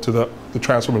reference to the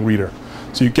transforming reader.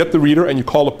 So you get the reader and you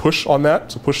call a push on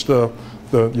that. So push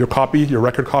your copy, your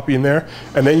record copy in there,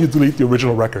 and then you delete the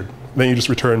original record. Then you just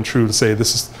return true to say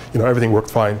this is, everything worked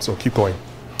fine, so keep going,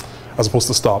 as opposed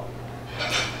to stop.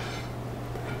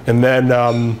 And then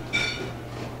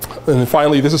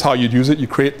finally, this is how you'd use it. You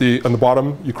create on the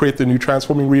bottom, you create the new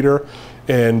transforming reader,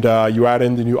 and you add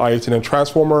in the new I18N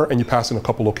transformer, and you pass in a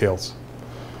couple locales.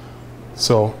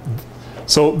 So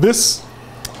this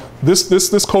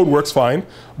code works fine,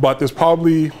 but there's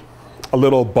probably a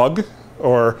little bug.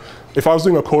 Or if I was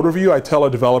doing a code review, I'd tell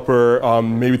a developer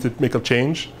maybe to make a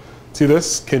change to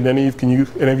this. Can any of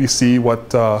you see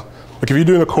what, like if you're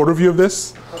doing a code review of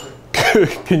this,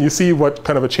 can you see what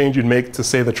kind of a change you'd make to,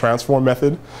 say, the transform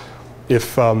method,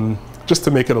 if just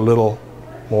to make it a little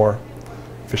more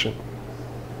efficient?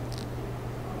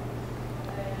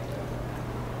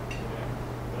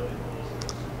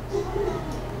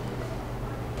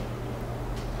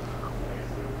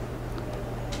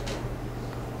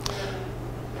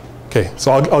 Okay,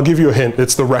 so I'll give you a hint.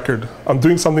 It's the record. I'm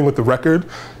doing something with the record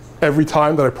every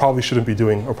time that I probably shouldn't be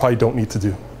doing, or probably don't need to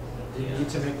do. Do you need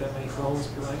to make that many columns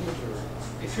per language,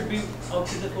 or it should be up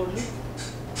to the code?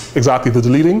 Exactly, the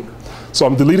deleting. So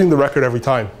I'm deleting the record every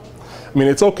time. I mean,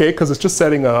 it's okay because it's just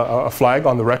setting a flag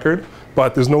on the record,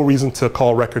 but there's no reason to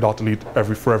call record.delete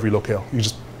for every locale. You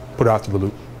just put it after the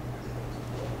loop.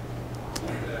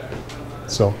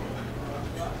 So.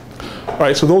 All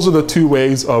right, so those are the two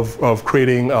ways of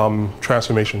creating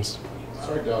transformations.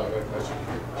 Sorry, Dale, I got a question.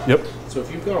 Yep. So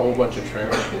if you've got a whole bunch of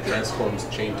transforms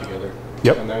chained together,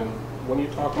 yep. And then when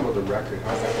you're talking about the record,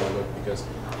 how's that going to look? Because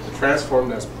the transform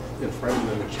that's in front of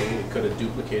them in the chain, it could have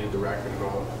duplicated the record and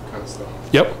all that kind of stuff.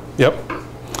 Yep, yep.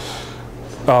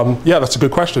 Yeah, that's a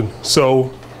good question.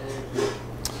 So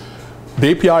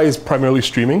the API is primarily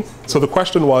streaming. So the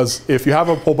question was, if you have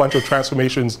a whole bunch of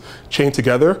transformations chained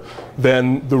together,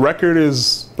 then the record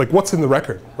is, like, what's in the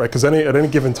record, right? Because at any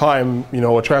given time,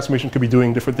 a transformation could be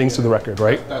doing different things to the record,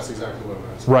 right? That's exactly what I'm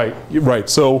asking. Right, right.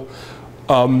 So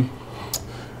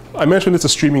I mentioned it's a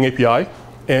streaming API,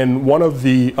 and one of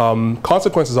the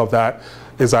consequences of that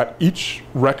is that each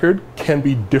record can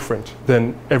be different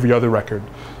than every other record.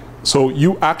 So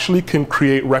you actually can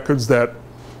create records that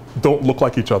don't look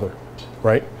like each other,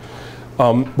 right?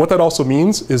 What that also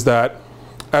means is that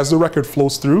as the record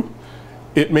flows through,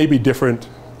 it may be different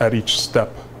at each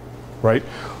step, right?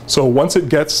 So once it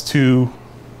gets to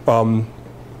one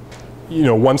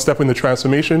step in the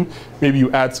transformation, maybe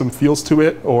you add some fields to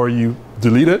it, or you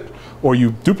delete it, or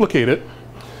you duplicate it,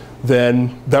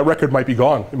 then that record might be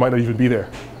gone. It might not even be there.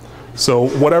 So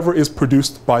whatever is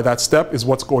produced by that step is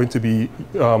what's going to be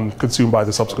consumed by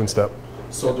the subsequent step.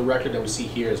 So the record that we see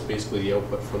here is basically the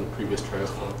output from the previous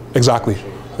transform. Exactly.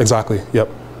 Exactly. Yep.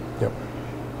 Yep.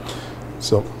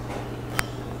 So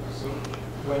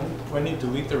when you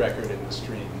delete the record in the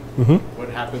stream, what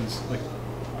happens? Like,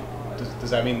 does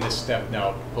that mean this step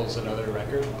now pulls another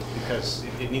record because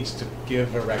it needs to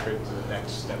give a record to the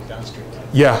next step downstream?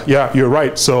 Yeah. Yeah. You're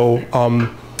right. So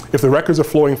if the records are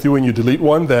flowing through and you delete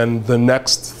one, then the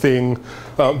next thing,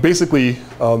 basically.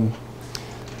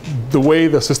 The way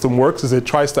the system works is it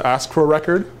tries to ask for a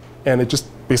record, and it just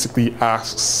basically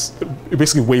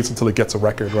waits until it gets a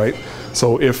record, right?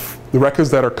 So if the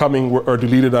records that are coming are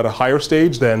deleted at a higher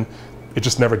stage, then it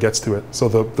just never gets to it. So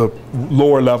the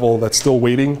lower level that's still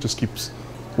waiting just keeps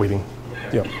waiting.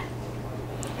 Yeah.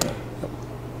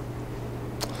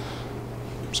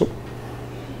 So,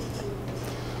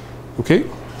 okay.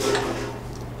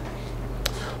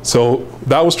 So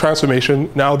that was transformation.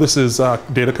 Now this is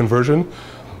data conversion.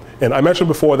 And I mentioned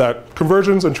before that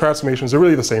conversions and transformations are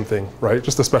really the same thing, right?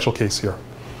 Just a special case here.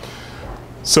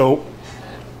 So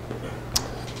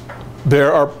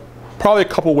there are probably a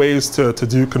couple ways to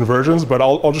do conversions, but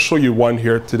I'll just show you one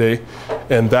here today.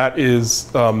 And that is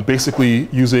basically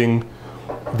using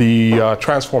the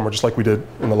transformer, just like we did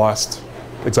in the last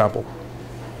example.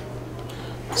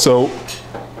 So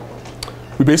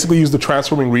we basically use the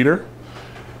transforming reader.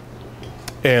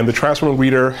 And the transforming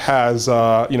reader has,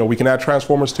 we can add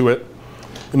transformers to it.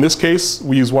 In this case,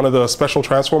 we use one of the special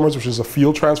transformers, which is a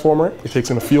field transformer. It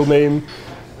takes in a field name,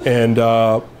 and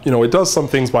it does some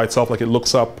things by itself, like it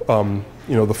looks up,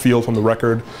 the field from the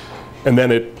record, and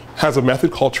then it has a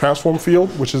method called transform field,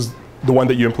 which is the one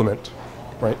that you implement,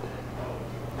 right?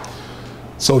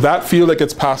 So that field that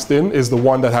gets passed in is the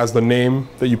one that has the name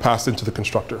that you passed into the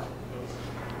constructor.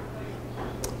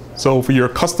 So for your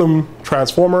custom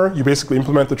transformer, you basically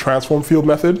implement the transform field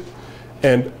method.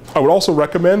 And I would also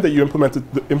recommend that you implement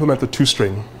the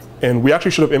toString. And we actually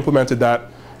should have implemented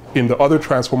that in the other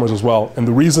transformers as well. And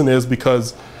the reason is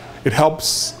because it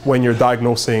helps when you're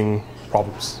diagnosing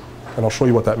problems. And I'll show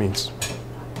you what that means.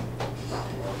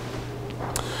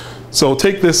 So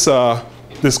take this,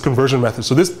 this conversion method.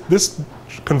 So this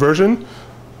conversion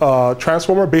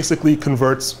transformer basically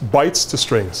converts bytes to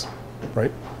strings,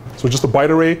 right? So just a byte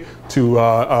array to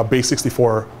a base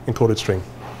 64 encoded string.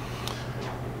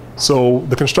 So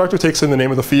the constructor takes in the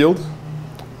name of the field.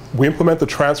 We implement the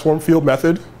transform field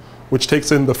method, which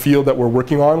takes in the field that we're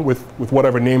working on with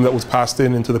whatever name that was passed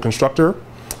in into the constructor.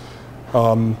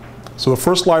 So the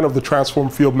first line of the transform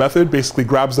field method basically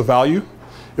grabs the value.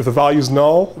 If the value is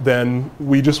null, then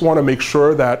we just want to make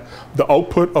sure that the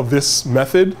output of this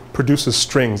method produces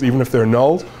strings. Even if they're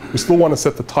null, we still want to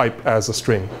set the type as a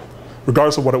string,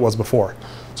 regardless of what it was before.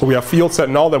 So we have field set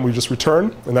null, then we just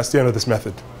return, and that's the end of this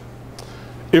method.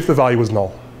 If the value is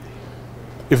null.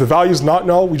 If the value is not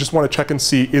null, we just want to check and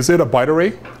see, is it a byte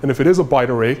array? And if it is a byte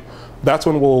array, that's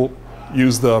when we'll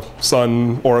use the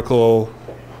Sun Oracle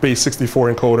base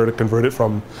 64 encoder to convert it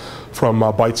from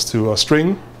bytes to a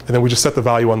string. And then we just set the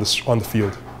value on the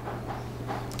field.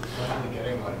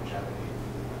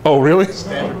 Oh, really?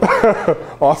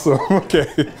 Awesome.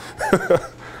 Okay.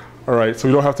 All right. So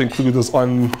we don't have to include those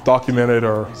undocumented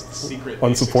or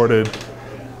unsupported.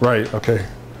 Right. Okay.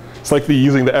 It's like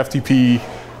using the FTP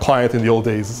client in the old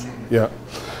days. Yeah.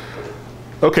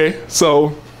 Okay.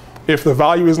 So if the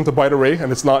value isn't a byte array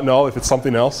and it's not null, if it's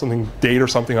something else, something date or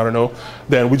something, I don't know,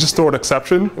 then we just throw an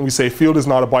exception and we say field is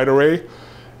not a byte array,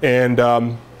 and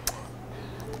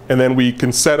then we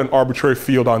can set an arbitrary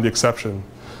field on the exception.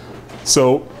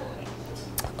 So,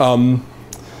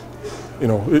 you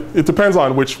know, it depends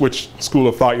on which school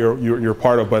of thought you're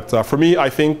part of. But for me, I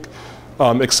think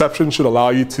exceptions should allow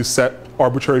you to set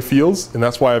arbitrary fields, and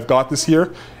that's why I've got this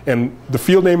here. And the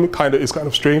field name is kind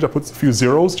of strange. I put a few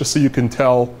zeros just so you can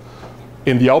tell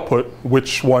in the output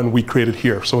which one we created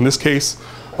here. So in this case,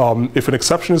 if an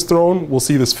exception is thrown, we'll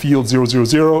see this field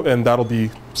 000, and that'll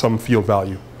be some field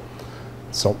value.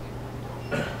 So,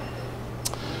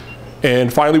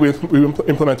 and finally, we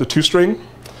implement a toString,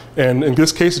 and in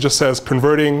this case, it just says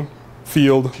converting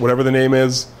field, whatever the name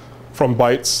is, from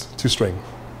bytes to string.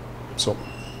 So,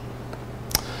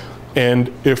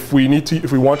 and if we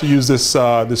want to use this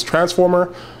this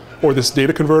transformer or this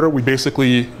data converter, we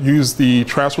basically use the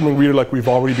transforming reader like we've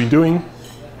already been doing.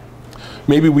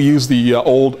 Maybe we use the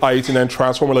old I18N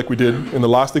transformer like we did in the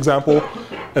last example,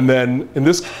 and then in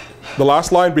this, the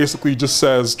last line basically just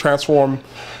says transform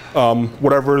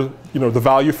whatever, you know, the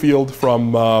value field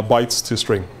from bytes to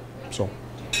string. So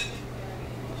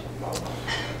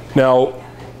now,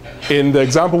 in the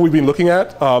example we've been looking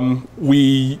at,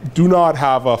 we do not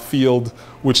have a field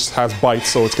which has bytes,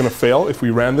 so it's going to fail if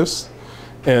we ran this,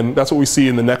 and that's what we see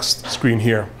in the next screen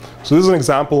here. So this is an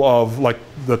example of like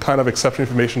the kind of exception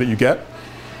information that you get.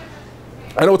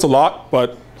 I know it's a lot,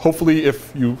 but hopefully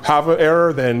if you have an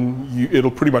error, then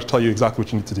it'll pretty much tell you exactly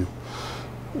what you need to do,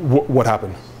 what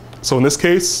happened. So in this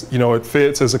case, you know, it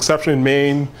says exception in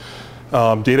main,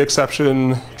 data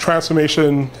exception,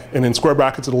 transformation, and in square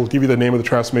brackets, it'll give you the name of the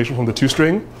transformation from the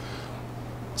toString.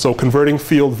 So converting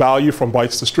field value from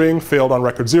bytes to string, failed on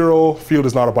record 0, field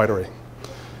is not a byte array.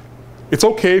 It's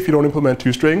okay if you don't implement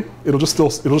toString, it'll just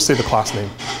say the class name.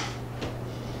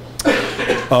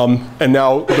 And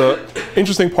now the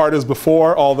interesting part is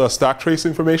before all the stack trace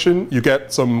information, you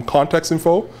get some context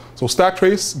info. So stack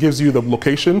trace gives you the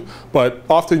location, but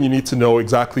often you need to know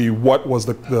exactly what was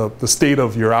the state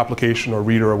of your application or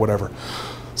reader or whatever.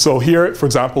 So here, for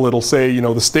example, it'll say, you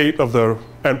know, the state of the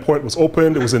endpoint was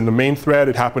opened, it was in the main thread,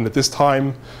 it happened at this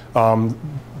time.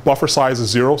 Buffer size is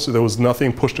 0, so there was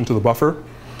nothing pushed into the buffer,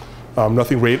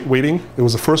 nothing waiting. It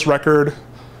was the first record.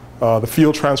 The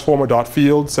field transformer dot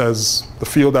field says the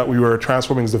field that we were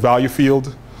transforming is the value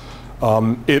field.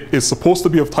 It is supposed to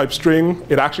be of type string.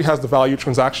 It actually has the value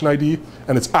transaction ID,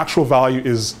 and its actual value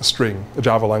is a string, a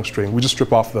Java lang string. We just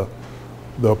strip off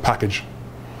the package.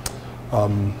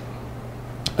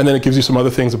 And then it gives you some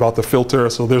other things about the filter.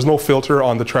 So there's no filter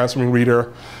on the transforming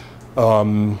reader.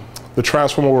 The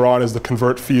transformer we're on is the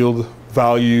convert field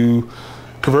value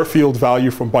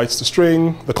from bytes to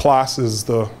string. The class is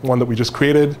the one that we just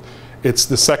created. It's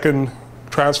the second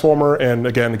transformer, and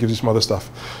again, it gives you some other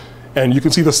stuff. And you can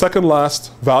see the second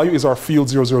last value is our field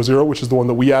 000, which is the one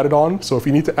that we added on. So if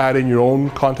you need to add in your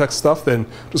own context stuff, then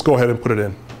just go ahead and put it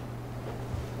in.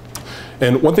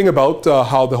 And one thing about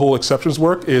how the whole exceptions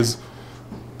work is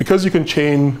because you can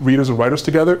chain readers and writers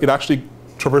together, it actually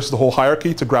traverses the whole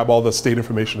hierarchy to grab all the state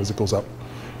information as it goes up.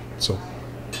 So.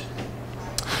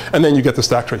 And then you get the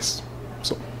stack trace.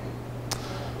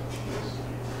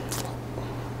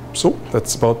 So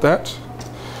that's about that.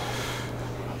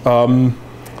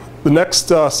 The next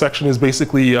section is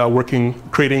basically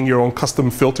creating your own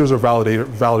custom filters or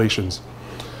validations.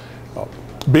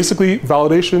 Basically,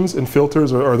 validations and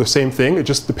filters are the same thing. It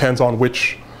just depends on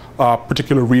which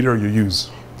particular reader you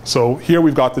use. So here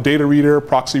we've got the data reader,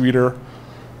 proxy reader,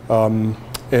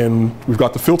 and we've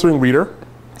got the filtering reader.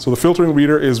 So the filtering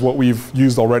reader is what we've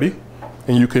used already,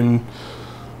 and you can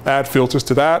add filters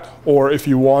to that, or if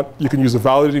you want, you can use a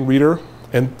validating reader.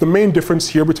 And the main difference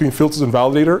here between filters and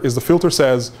validator is the filter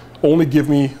says, only give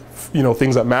me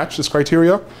things that match this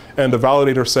criteria, and the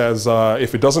validator says,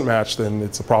 if it doesn't match, then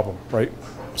it's a problem, right?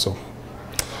 So,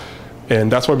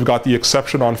 and that's why we've got the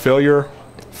exception on failure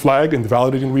flag in the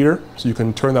validating reader, so you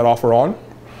can turn that off or on.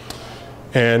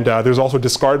 And there's also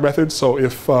discard methods, so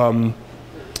if,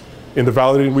 in the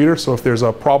validating reader, so if there's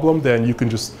a problem, then you can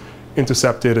just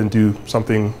intercept it and do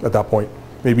something at that point.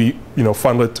 Maybe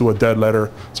funnel it to a dead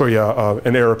letter,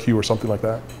 an error queue or something like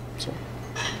that. So.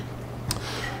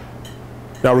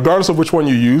 Now, regardless of which one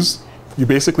you use, you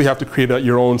basically have to create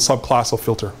your own subclass of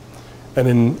filter. And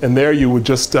in there, you would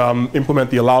just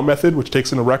implement the allow method, which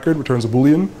takes in a record, returns a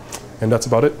Boolean, and that's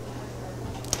about it.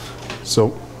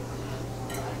 So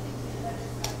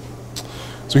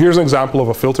here's an example of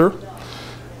a filter.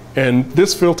 And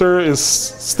this filter is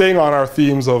staying on our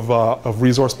themes of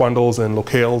resource bundles and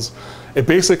locales. It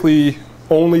basically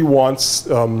only wants,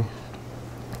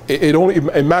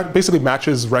 basically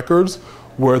matches records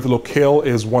where the locale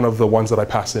is one of the ones that I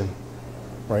pass in,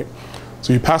 right?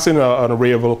 So you pass in an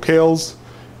array of locales,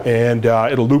 and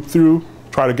it'll loop through,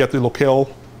 try to get the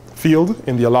locale field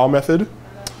in the allow method.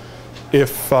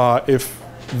 If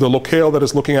the locale that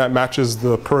it's looking at matches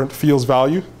the current field's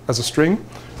value as a string,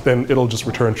 then it'll just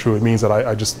return true. It means that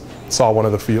I just saw one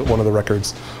of the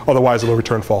records. Otherwise, it'll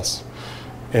return false.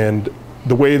 And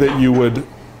the way that you would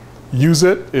use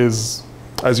it is,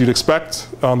 as you'd expect,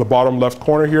 on the bottom left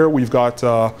corner here, we've got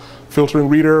filtering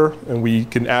reader, and we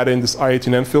can add in this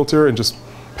I18N filter and just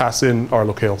pass in our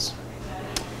locales.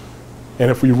 And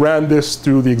if we ran this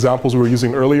through the examples we were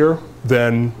using earlier,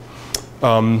 then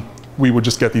we would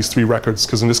just get these 3 records,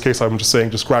 because in this case, I'm just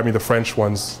saying, just grab me the French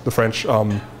ones, the French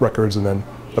records, and then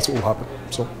that's what will happen.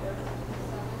 So,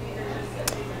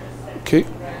 okay.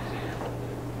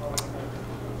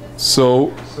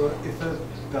 So if a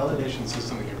validation sees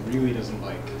something it really doesn't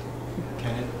like,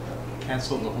 can it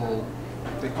cancel the whole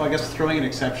thing? Well, I guess throwing an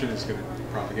exception is going to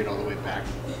propagate all the way back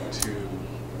to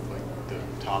like the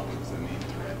top of the main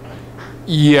thread, right?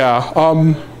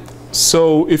 Yeah.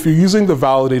 So if you're using the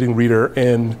validating reader,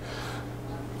 and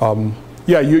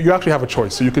yeah, you actually have a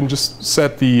choice. So you can just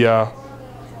set the.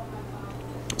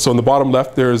 So in the bottom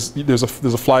left, there's a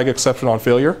flag exception on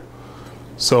failure.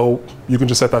 So you can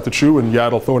just set that to true, and yeah,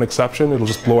 it'll throw an exception. It'll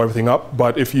just blow everything up.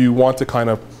 But if you want to kind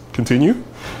of continue,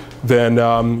 then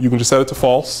you can just set it to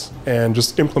false and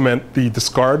just implement the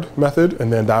discard method,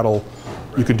 and then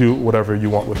you can do whatever you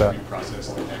want with that.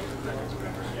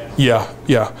 Yeah,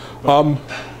 yeah.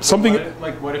 Something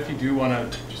what if you do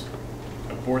want to just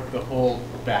abort the whole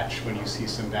batch when you see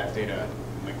some bad data,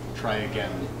 like try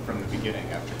again from the beginning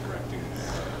after correcting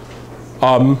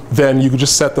it? Then you can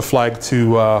just set the flag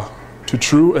to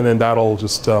true, and then that'll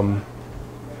just. So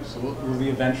will the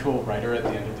eventual writer at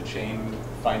the end of the chain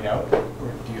find out, or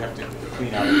do you have to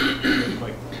clean out,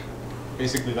 like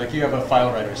basically, like you have a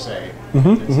file writer say,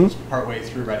 it's partway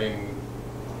through writing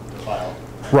the file.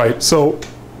 Right. So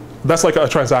that's like a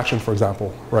transaction, for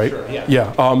example, right? Sure, yeah.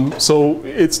 Yeah. So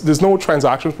there's no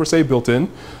transactions per se built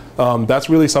in. That's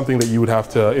really something that you would have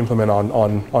to implement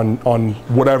on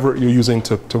whatever you're using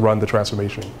to run the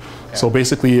transformation. Okay. So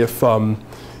basically, if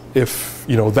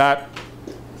that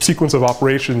sequence of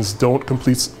operations don't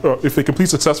complete, if they complete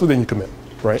successfully, then you commit,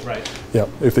 right? Right. Yeah.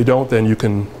 If they don't, then you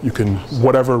can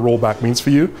whatever rollback means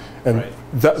for you, and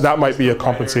that might be a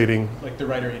compensating. Like the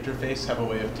writer interface have a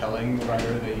way of telling the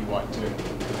writer that you want to commit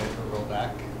or roll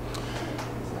back?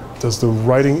 Does the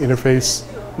writing interface?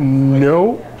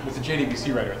 No. With the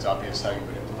JDBC writer, it's obvious how you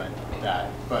would implement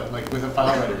that. But like with a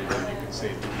file writer, you could say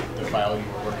delete the file you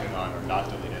were working on or not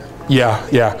delete it. Yeah,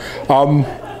 yeah.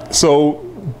 So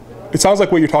it sounds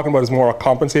like what you're talking about is more a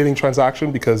compensating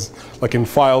transaction, because like in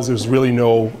files, there's really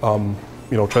no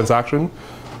transaction.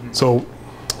 So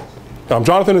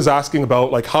Jonathan is asking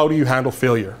about like how do you handle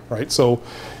failure, right? So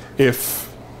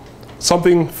if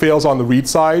something fails on the read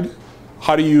side,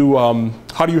 how do you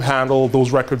handle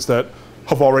those records that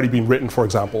have already been written, for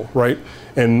example, right?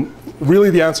 And really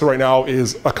the answer right now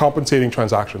is a compensating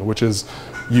transaction, which is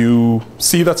you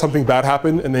see that something bad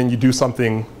happened and then you do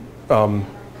something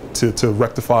to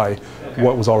rectify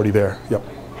what was already there. Yep.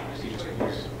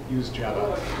 Use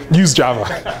Java. Use Java.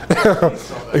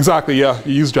 Exactly, yeah,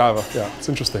 you use Java. Yeah, it's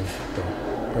interesting.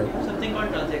 Something called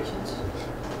transactions.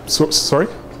 Sorry?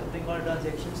 Something called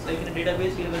transactions. Like in a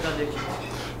database, you have a transactions.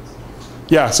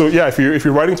 Yeah, so yeah, if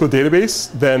you're writing to a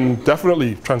database, then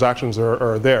definitely transactions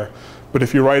are there. But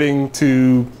if you're writing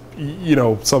to, you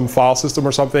know, some file system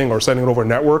or something, or sending it over a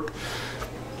network,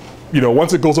 you know,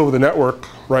 once it goes over the network,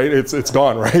 right, it's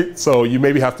gone, right? So you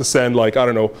maybe have to send, like, I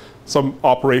don't know, some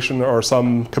operation or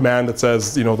some command that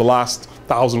says, you know, the last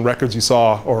 1,000 records you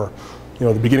saw, or, you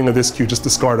know, the beginning of this queue, just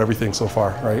discard everything so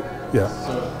far, right? Yeah.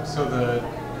 So the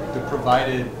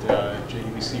provided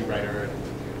JDBC writer,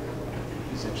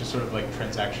 is it just sort of like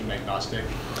transaction agnostic,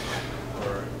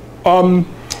 or?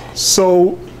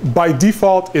 So by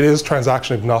default, it is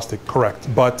transaction agnostic,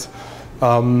 correct? But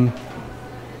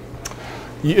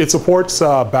it supports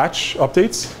batch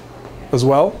updates as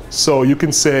well. So you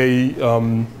can say,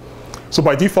 so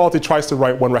by default, it tries to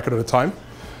write one record at a time.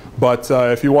 But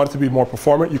if you want it to be more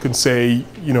performant, you can say,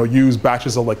 you know, use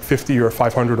batches of like 50 or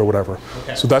 500 or whatever.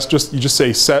 Okay. So that's just, you just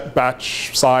say set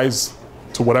batch size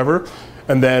to whatever,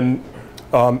 and then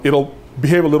it'll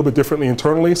behave a little bit differently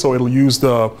internally. So it'll use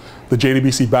the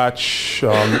JDBC batch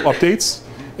updates,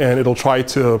 and it'll try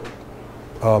to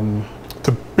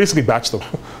basically batch them.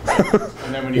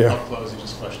 And then when you close, it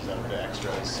just flushes out the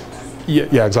extras.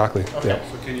 Yeah, exactly. Okay.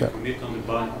 Yeah. So can you commit on the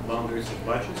boundaries of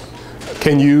batches?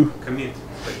 Can you Commit.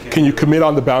 Can you commit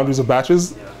on the boundaries of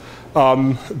batches?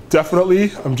 Yeah.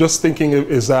 Definitely. I'm just thinking,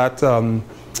 is that...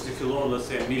 If you load, let's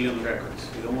say, 1 million records,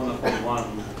 you don't want to put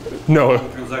one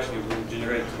transaction, you will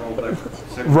generate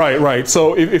rollback. Right.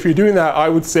 So if you're doing that, I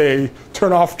would say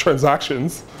turn off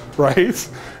transactions, right?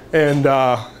 And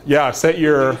yeah, set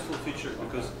your... Useful feature,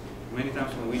 because many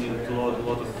times when we need to load a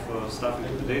lot of stuff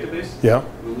into the database,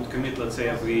 we would commit, let's say,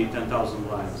 every 10,000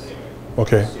 lines.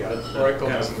 Okay. Yeah, Oracle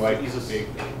doesn't like big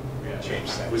change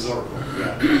sets. With Oracle,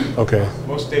 Okay.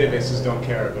 Most databases don't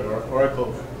care, but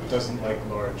Oracle doesn't like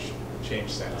large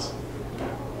change sets.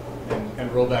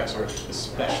 And rollbacks are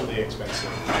especially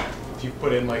expensive. If you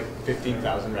put in like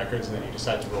 15,000 records and then you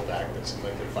decide to roll back, that seems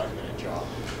like a 5-minute job.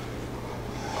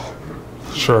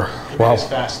 Sure. Wow. It's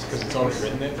fast because it's already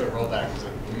written it, but rollback is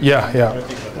like, Yeah. I don't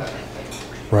think about that.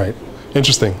 Right.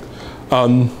 Interesting.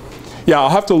 Yeah, I'll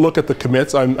have to look at the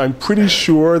commits. I'm pretty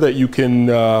sure that you can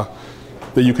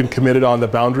commit it on the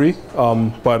boundary,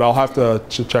 but I'll have to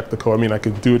check the code. I mean, I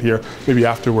could do it here. Maybe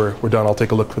after we're done, I'll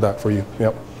take a look for that for you.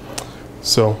 Yep.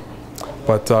 So,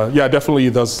 but yeah, definitely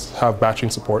it does have batching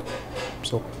support.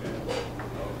 So,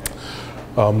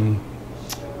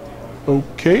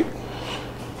 okay.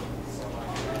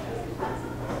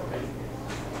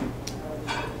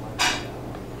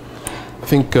 I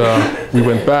think we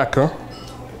went back, huh?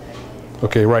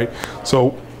 Okay, right.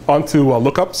 So on to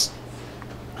lookups.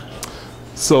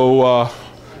 So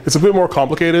it's a bit more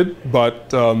complicated,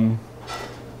 but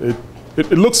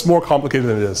it looks more complicated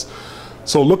than it is.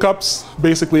 So lookups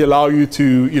basically allow you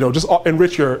to, you know, just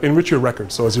enrich your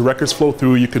records. So as your records flow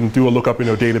through, you can do a lookup in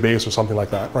your database or something like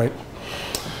that, right?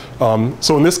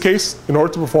 So in this case, in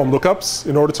order to perform lookups,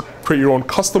 in order to create your own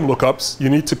custom lookups, you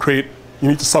need to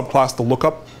subclass the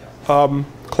lookup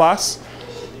class.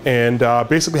 And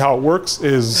basically how it works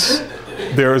is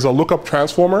there is a lookup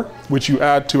transformer, which you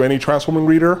add to any transforming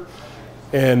reader.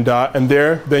 And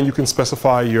there, then you can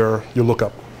specify your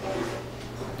lookup.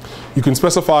 You can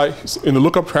specify, in the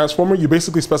lookup transformer, you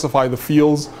basically specify the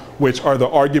fields which are the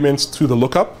arguments to the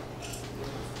lookup.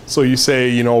 So you say,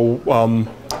 you know,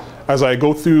 as I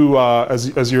go through,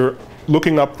 as you're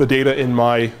looking up the data in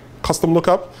my custom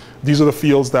lookup, these are the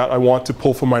fields that I want to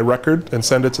pull from my record and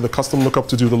send it to the custom lookup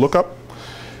to do the lookup.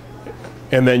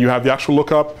 And then you have the actual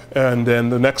lookup, and then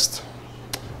the next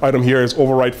item here is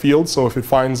override field. So if it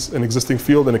finds an existing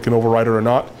field, then it can override it or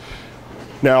not.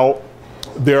 Now,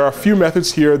 there are a few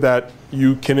methods here that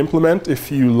you can implement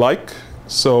if you like.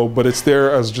 So, but it's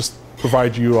there as just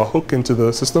provide you a hook into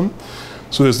the system.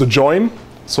 So there's the join.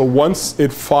 So once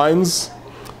it finds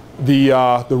the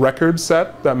record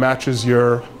set that matches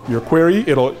your query,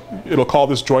 it'll call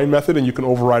this join method, and you can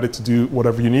override it to do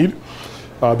whatever you need.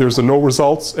 There's the no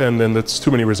results, and then it's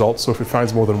too many results. So if it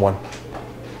finds more than one,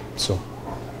 so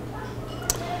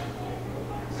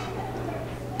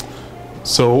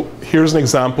here's an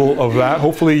example of that.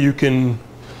 Hopefully you can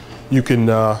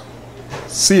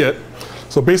see it.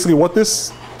 So basically, what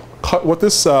this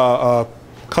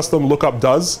custom lookup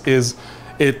does is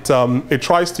it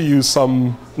tries to use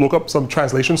some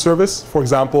translation service. For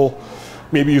example,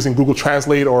 maybe using Google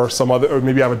Translate or some other, or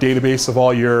maybe you have a database of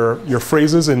all your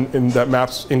phrases in that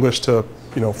maps English to,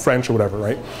 you know, French or whatever,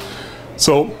 right?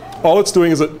 So all it's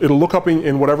doing is it'll look up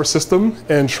in whatever system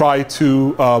and try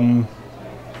to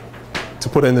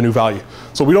put in the new value.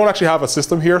 So we don't actually have a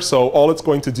system here, so all it's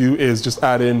going to do is just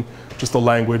add in just a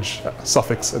language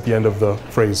suffix at the end of the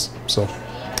phrase. So,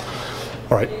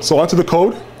 all right, so onto the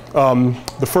code.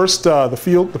 The first, the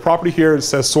field, the property here, it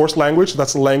says source language.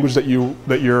 That's the language that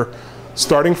you're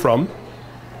starting from.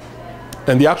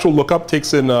 And the actual lookup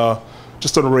takes in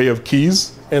just an array of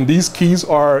keys, and these keys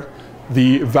are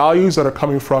the values that are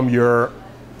coming from your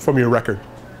record.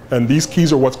 And these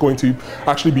keys are what's going to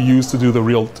actually be used to do the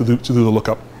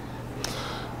lookup.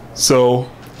 So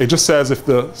it just says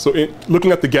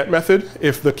looking at the get method,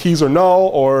 if the keys are null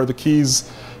or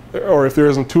if there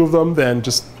isn't two of them, then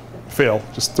just fail.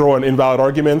 Just throw in invalid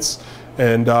arguments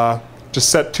and just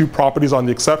set two properties on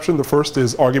the exception. The first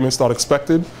is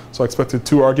arguments.expected. So I expected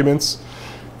 2 arguments.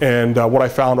 And what I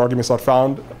found,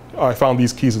 arguments.found, I found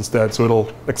these keys instead. So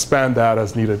it'll expand that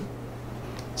as needed.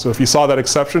 So if you saw that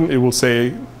exception, it will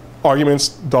say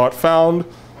arguments.found,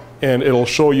 and it'll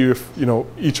show you if,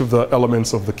 each of the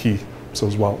elements of the key, so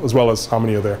as well as how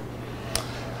many are there.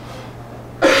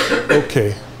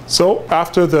 Okay, so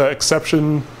after the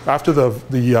exception, after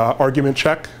the argument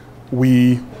check,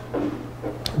 we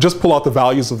just pull out the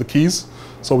values of the keys.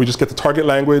 So we just get the target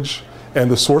language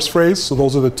and the source phrase. So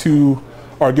those are the 2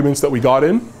 arguments that we got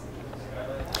in.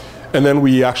 And then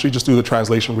we actually just do the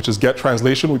translation, which is get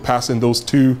translation. We pass in those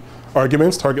 2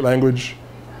 arguments, target language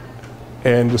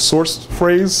and the source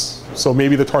phrase. So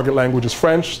maybe the target language is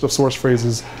French, the source phrase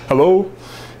is hello,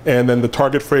 and then the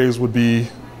target phrase would be,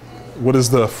 what is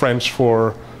the French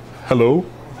for hello?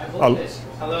 Hello.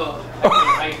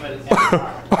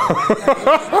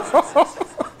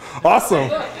 Awesome.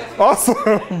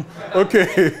 Awesome.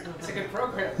 Okay. It's a good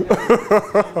program.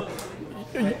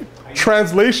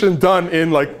 Translation done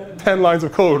in like 10 lines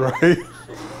of code, right?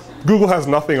 Google has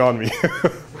nothing on me.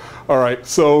 All right,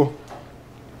 so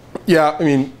yeah, I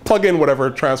mean, plug in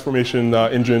whatever transformation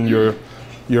engine you're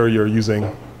using.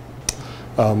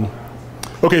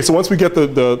 Okay, so once we get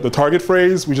the target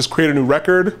phrase, we just create a new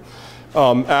record,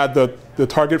 add the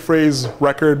target phrase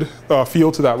record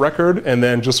field to that record, and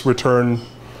then just return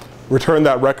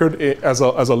that record as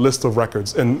a list of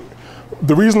records. And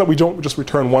the reason that we don't just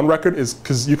return one record is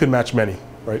because you can match many,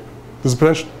 right? There's a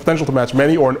potential to match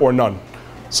many or none.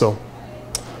 So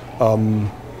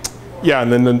yeah,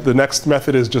 and then the next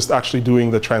method is just actually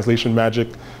doing the translation magic,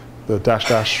 the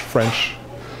 -- French.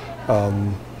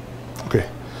 Okay.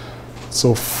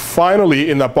 So finally,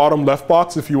 in that bottom left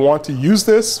box, if you want to use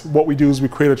this, what we do is we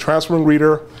create a transforming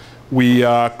reader. We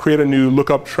create a new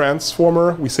lookup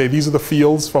transformer. We say these are the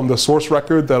fields from the source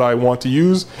record that I want to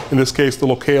use. In this case, the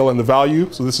locale and the value.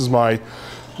 So this is my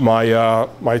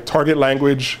target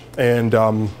language and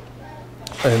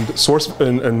source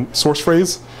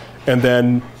phrase, and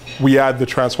then we add the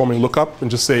transforming lookup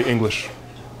and just say English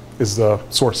is the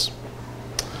source.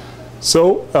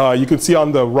 So you can see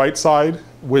on the right side,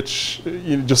 which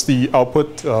just the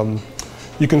output,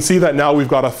 you can see that now we've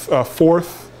got a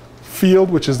fourth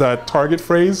field, which is that target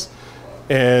phrase.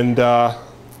 And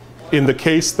in the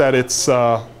case that it's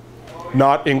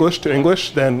not English to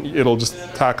English, then it'll just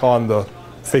tack on the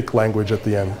fake language at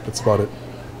the end. That's about it.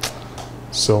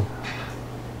 So,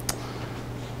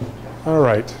 all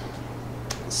right.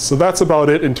 So that's about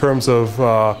it in terms of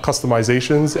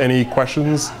customizations. Any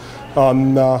questions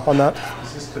on that?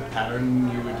 Is this the pattern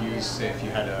you would use, say, if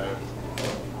you had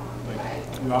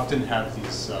you often have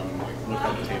these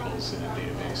lookup tables in a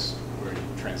database where you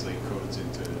translate codes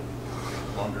into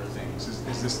longer things. Is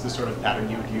this the sort of pattern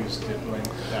you would use to implement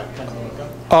that kind of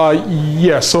lookup?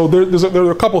 Yeah, so there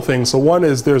are a couple things. So one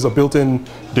is there's a built-in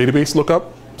database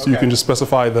lookup. So you can just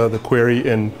specify the query,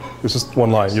 and it's just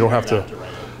one line. You don't have to.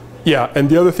 Yeah, and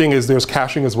the other thing is there's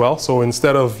caching as well. So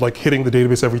instead of hitting the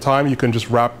database every time, you can just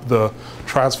wrap the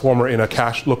transformer in a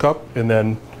cache lookup, and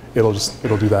then it'll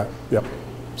do that. Yep.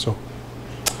 So,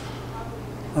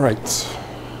 all right.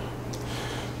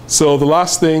 So the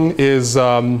last thing is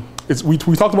we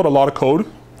talked about a lot of code,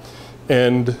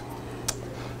 and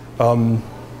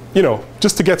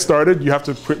just to get started, you have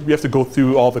to go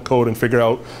through all the code and figure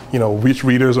out which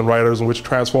readers and writers and which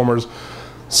transformers.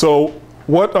 So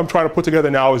what I'm trying to put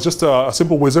together now is just a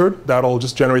simple wizard that'll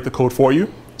just generate the code for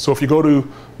you. So if you go to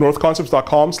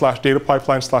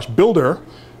northconcepts.com/datapipeline/builder,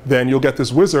 then you'll get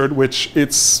this wizard, which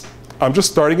I'm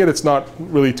just starting it. It's not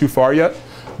really too far yet,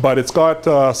 but it's got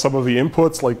some of the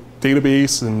inputs like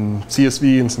database and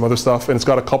CSV and some other stuff, and it's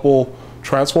got a couple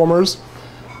transformers.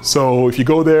 So if you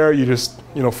go there, you just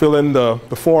fill in the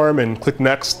form and click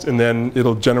next, and then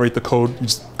it'll generate the code. You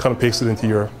just kind of paste it into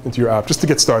your app just to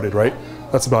get started, right?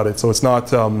 That's about it. So it's not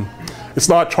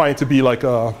trying to be like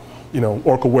a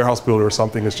Oracle Warehouse Builder or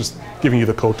something. It's just giving you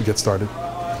the code to get started.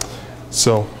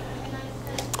 So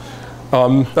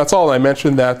that's all. I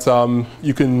mentioned that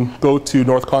you can go to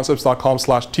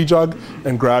northconcepts.com/tjug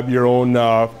and grab your own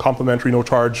complimentary,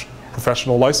 no-charge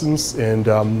professional license, and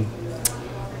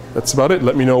that's about it.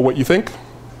 Let me know what you think.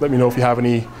 Let me know if you have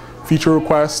any feature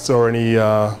requests or any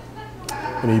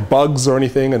bugs or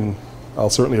anything, and I'll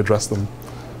certainly address them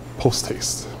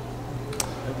post-haste.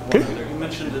 Okay. You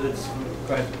mentioned that it's,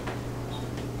 go ahead.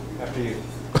 After you.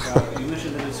 You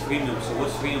mentioned that it's freemium, so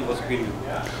what's free and what's premium?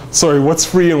 Sorry, what's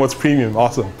free and what's premium?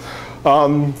 Awesome.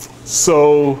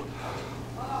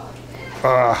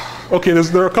 Okay,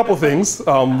 there are a couple things.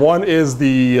 One is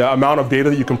the amount of data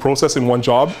that you can process in one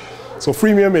job. So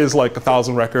freemium is like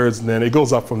 1,000 records, and then it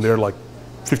goes up from there like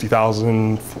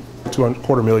 50,000,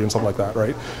 250,000, something like that,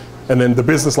 right? And then the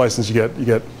business license you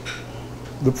get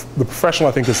the professional,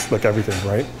 I think, is like everything,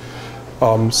 right?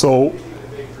 So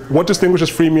what distinguishes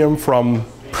freemium from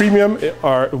premium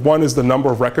one is the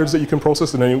number of records that you can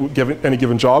process in any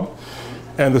given job,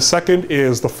 and the second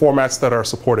is the formats that are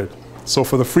supported. So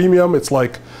for the freemium, it's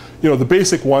like the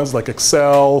basic ones like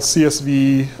Excel,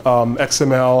 CSV,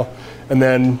 XML, and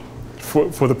then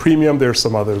for the premium, there's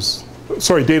some others.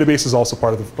 Sorry, database is also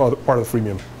part of the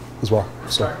freemium as well.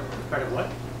 So Part of what?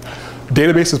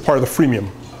 database is part of the freemium.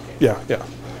 Yeah.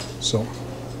 So.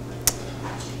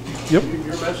 Yep.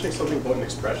 You're mentioning something about an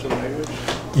expression language?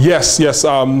 Yes.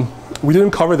 We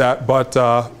didn't cover that, but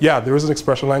yeah, there is an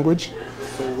expression language.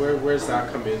 So where's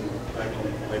that come in? I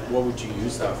mean, like, what would you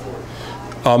use that for?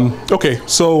 Okay,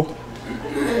 so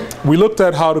we looked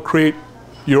at how to create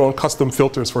your own custom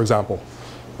filters, for example.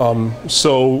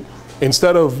 So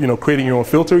instead of creating your own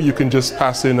filter, you can just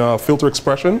pass in a filter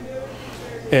expression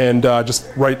and just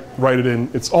write it in.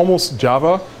 It's almost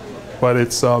Java, but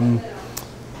it's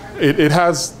it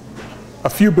has a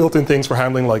few built-in things for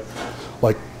handling like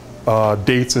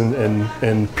dates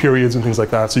and periods and things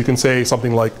like that. So you can say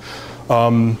something like,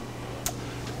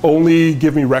 only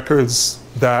give me records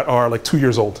that are like 2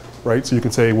 years old, right? So you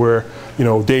can say where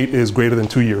date is greater than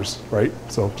 2 years, right?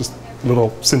 So just a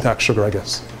little syntax sugar, I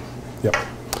guess. Yep.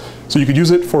 So you could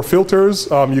use it for filters.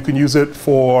 You can use it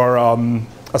for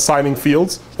assigning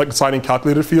fields, like assigning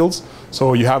calculated fields.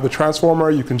 So you have the transformer.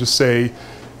 You can just say,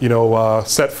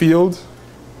 set field,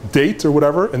 date or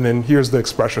whatever, and then here's the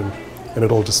expression, and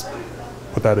it'll just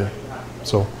put that in.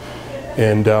 So,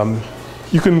 and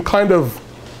you can kind of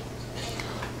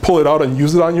pull it out and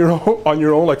use it on your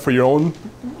own, like for your own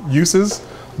uses,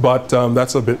 but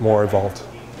that's a bit more involved.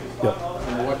 Yeah.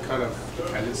 And what kind of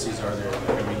dependencies are there?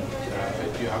 I mean,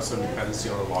 do you have some dependency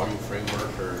on a logging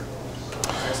framework or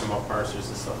XML parsers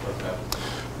and stuff like that?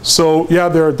 So yeah,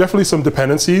 there are definitely some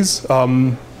dependencies. I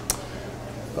mean,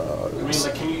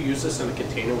 like, can you use this in a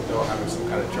container without having some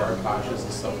kind of jar caches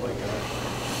and stuff like that?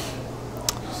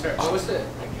 Sir, what was it?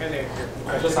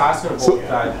 I'm just asking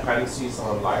about dependencies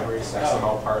on libraries,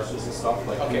 XML parsers and stuff.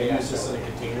 Like, can you use this in a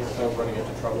container without running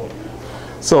into trouble?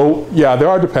 So yeah, there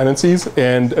are dependencies,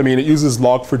 and I mean it uses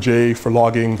log4j for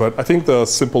logging, but I think the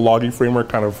simple logging framework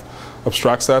kind of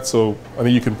abstracts that. So I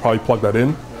think you can probably plug that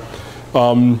in.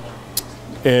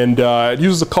 And it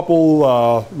uses a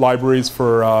couple libraries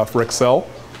for Excel,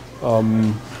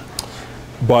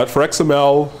 but for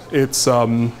XML,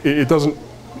 it doesn't.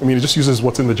 I mean, it just uses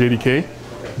what's in the JDK,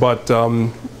 but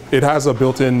it has a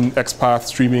built-in XPath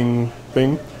streaming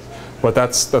thing, but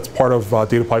that's part of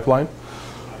data pipeline.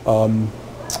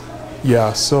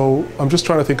 Yeah, so I'm just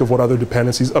trying to think of what other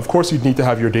dependencies. Of course, you'd need to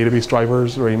have your database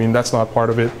drivers, or I mean, that's not part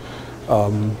of it.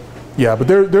 Yeah, but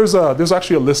there's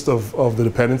actually a list of the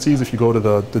dependencies if you go to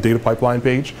the data pipeline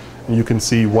page, and you can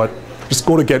see what. Just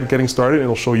go to getting started, and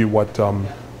it'll show you what the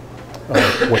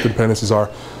dependencies are.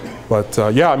 But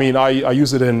yeah, I mean, I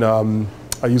use it in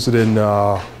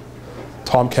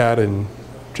Tomcat and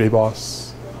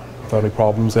JBoss without any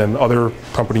problems, and other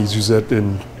companies use it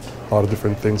in a lot of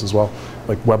different things as well,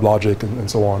 like WebLogic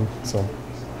and so on. So,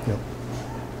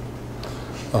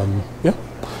 yeah.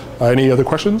 Any other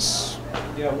questions?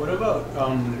 Yeah, what about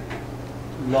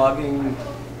logging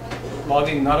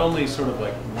not only sort of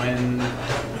like when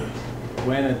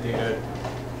a data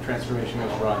transformation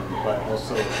is run, but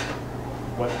also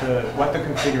what the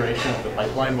configuration of the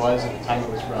pipeline was at the time it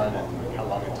was run and how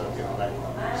long it took, and that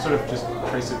sort of just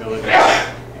traceability.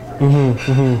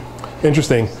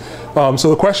 Interesting. So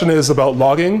the question is about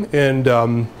logging, and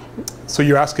so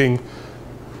you're asking,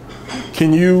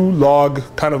 can you log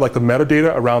kind of like the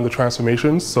metadata around the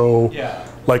transformations? So yeah.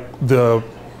 Like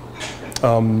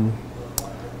all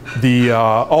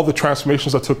the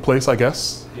transformations that took place, I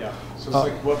guess. Yeah. So it's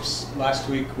like, whoops, last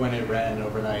week when it ran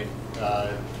overnight,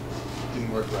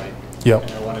 didn't work right. Yeah.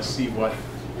 And I want to see what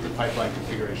the pipeline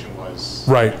configuration was.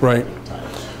 Right, right. At the time.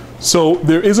 So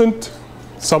there isn't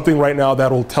something right now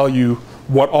that will tell you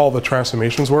what all the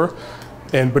transformations were.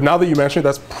 But now that you mention it,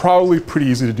 that's probably pretty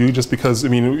easy to do just because, I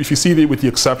mean, if you see it with the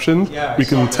exception, we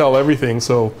can tell everything.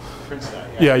 So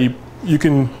yeah, you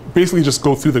can basically just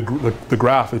go through the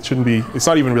graph. It shouldn't be, it's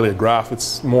not even really a graph.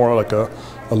 It's more like a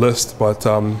list. But,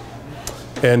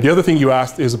 and the other thing you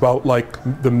asked is about like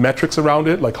the metrics around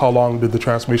it, like how long did the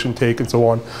transformation take and so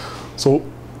on. So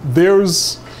there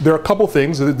are a couple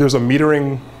things. There's a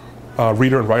metering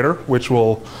reader and writer, which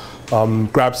will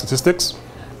grab statistics.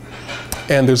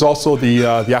 And there's also the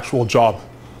actual job.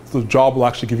 The job will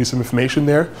actually give you some information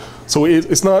there. So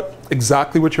it's not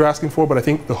exactly what you're asking for, but I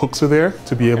think the hooks are there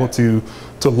to be able to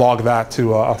log that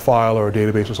to a file or a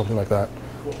database or something like that.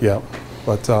 Yeah,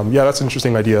 but yeah, that's an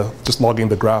interesting idea, just logging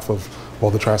the graph of all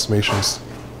the transformations.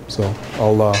 So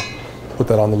I'll put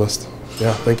that on the list.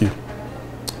 Yeah, thank you.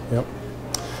 Yep.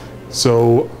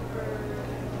 So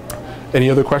any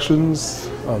other questions?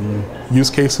 Use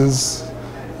cases?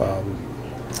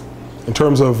 In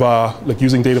terms of like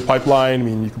using data pipeline, I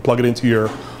mean, you can plug it into your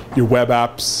web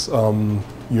apps,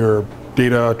 your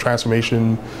data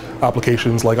transformation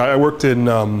applications. Like I worked in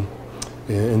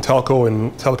telco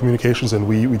and telecommunications, and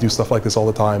we do stuff like this all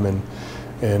the time, and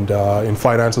in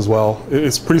finance as well.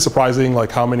 It's pretty surprising,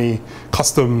 like how many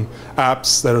custom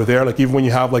apps that are there. Like even when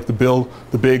you have like the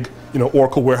big,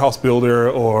 Oracle Warehouse Builder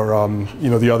or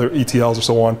the other ETLs or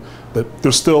so on, that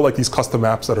there's still like these custom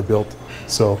apps that are built.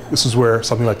 So this is where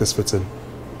something like this fits in.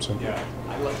 So. Yeah,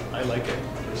 I like it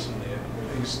personally.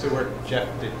 I used to work, Jeff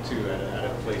did too, at a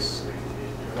place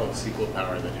called SQL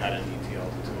Power that had an ETL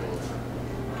tool.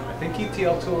 I think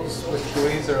ETL tools with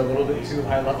GUIs are a little bit too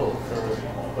high level for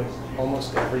like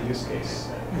almost every use case.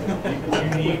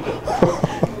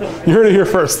 You heard it here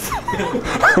first.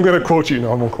 I'm going to quote you.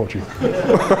 No, I won't quote you.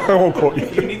 I won't quote you.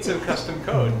 You need some custom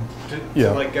code to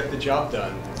like get the job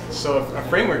done. So a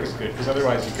framework is good, because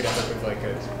otherwise you could end up with like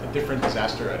a different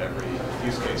disaster at every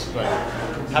use case. But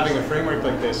having a framework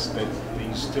like this that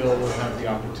you still have the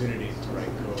opportunity to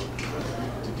write code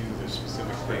to do the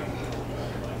specific thing,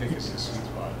 I think is a sweet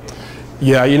spot.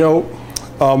 Yeah,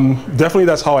 definitely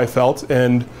that's how I felt.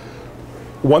 And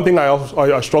one thing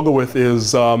I struggle with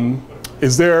is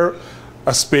there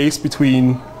a space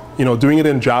between doing it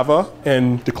in Java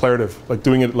and declarative, like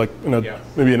doing it like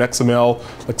maybe in XML,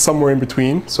 like somewhere in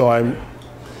between. So I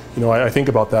think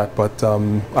about that, but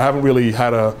I haven't really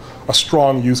had a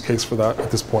strong use case for that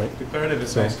at this point. Declarative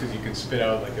is nice because you can spit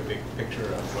out like a big picture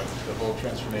of what the whole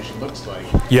transformation looks like.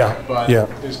 Yeah. But yeah.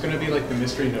 There's going to be like the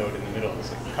mystery node in the middle.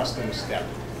 It's like a custom step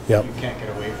that you can't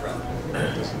get away from.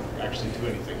 It doesn't actually do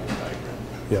anything on the diagram.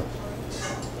 Yeah.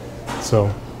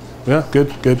 So, yeah,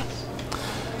 good.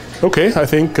 Okay, I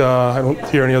think I don't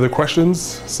hear any other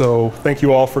questions. So thank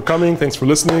you all for coming. Thanks for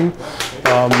listening.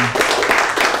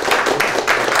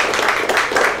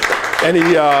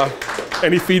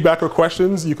 Any feedback or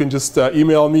questions, you can just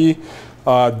email me,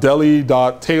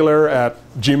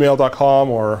 dele.taylor@gmail.com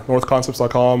or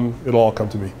northconcepts.com. It'll all come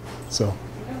to me. So,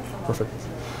 perfect.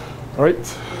 All right,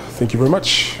 thank you very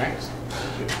much. Thanks.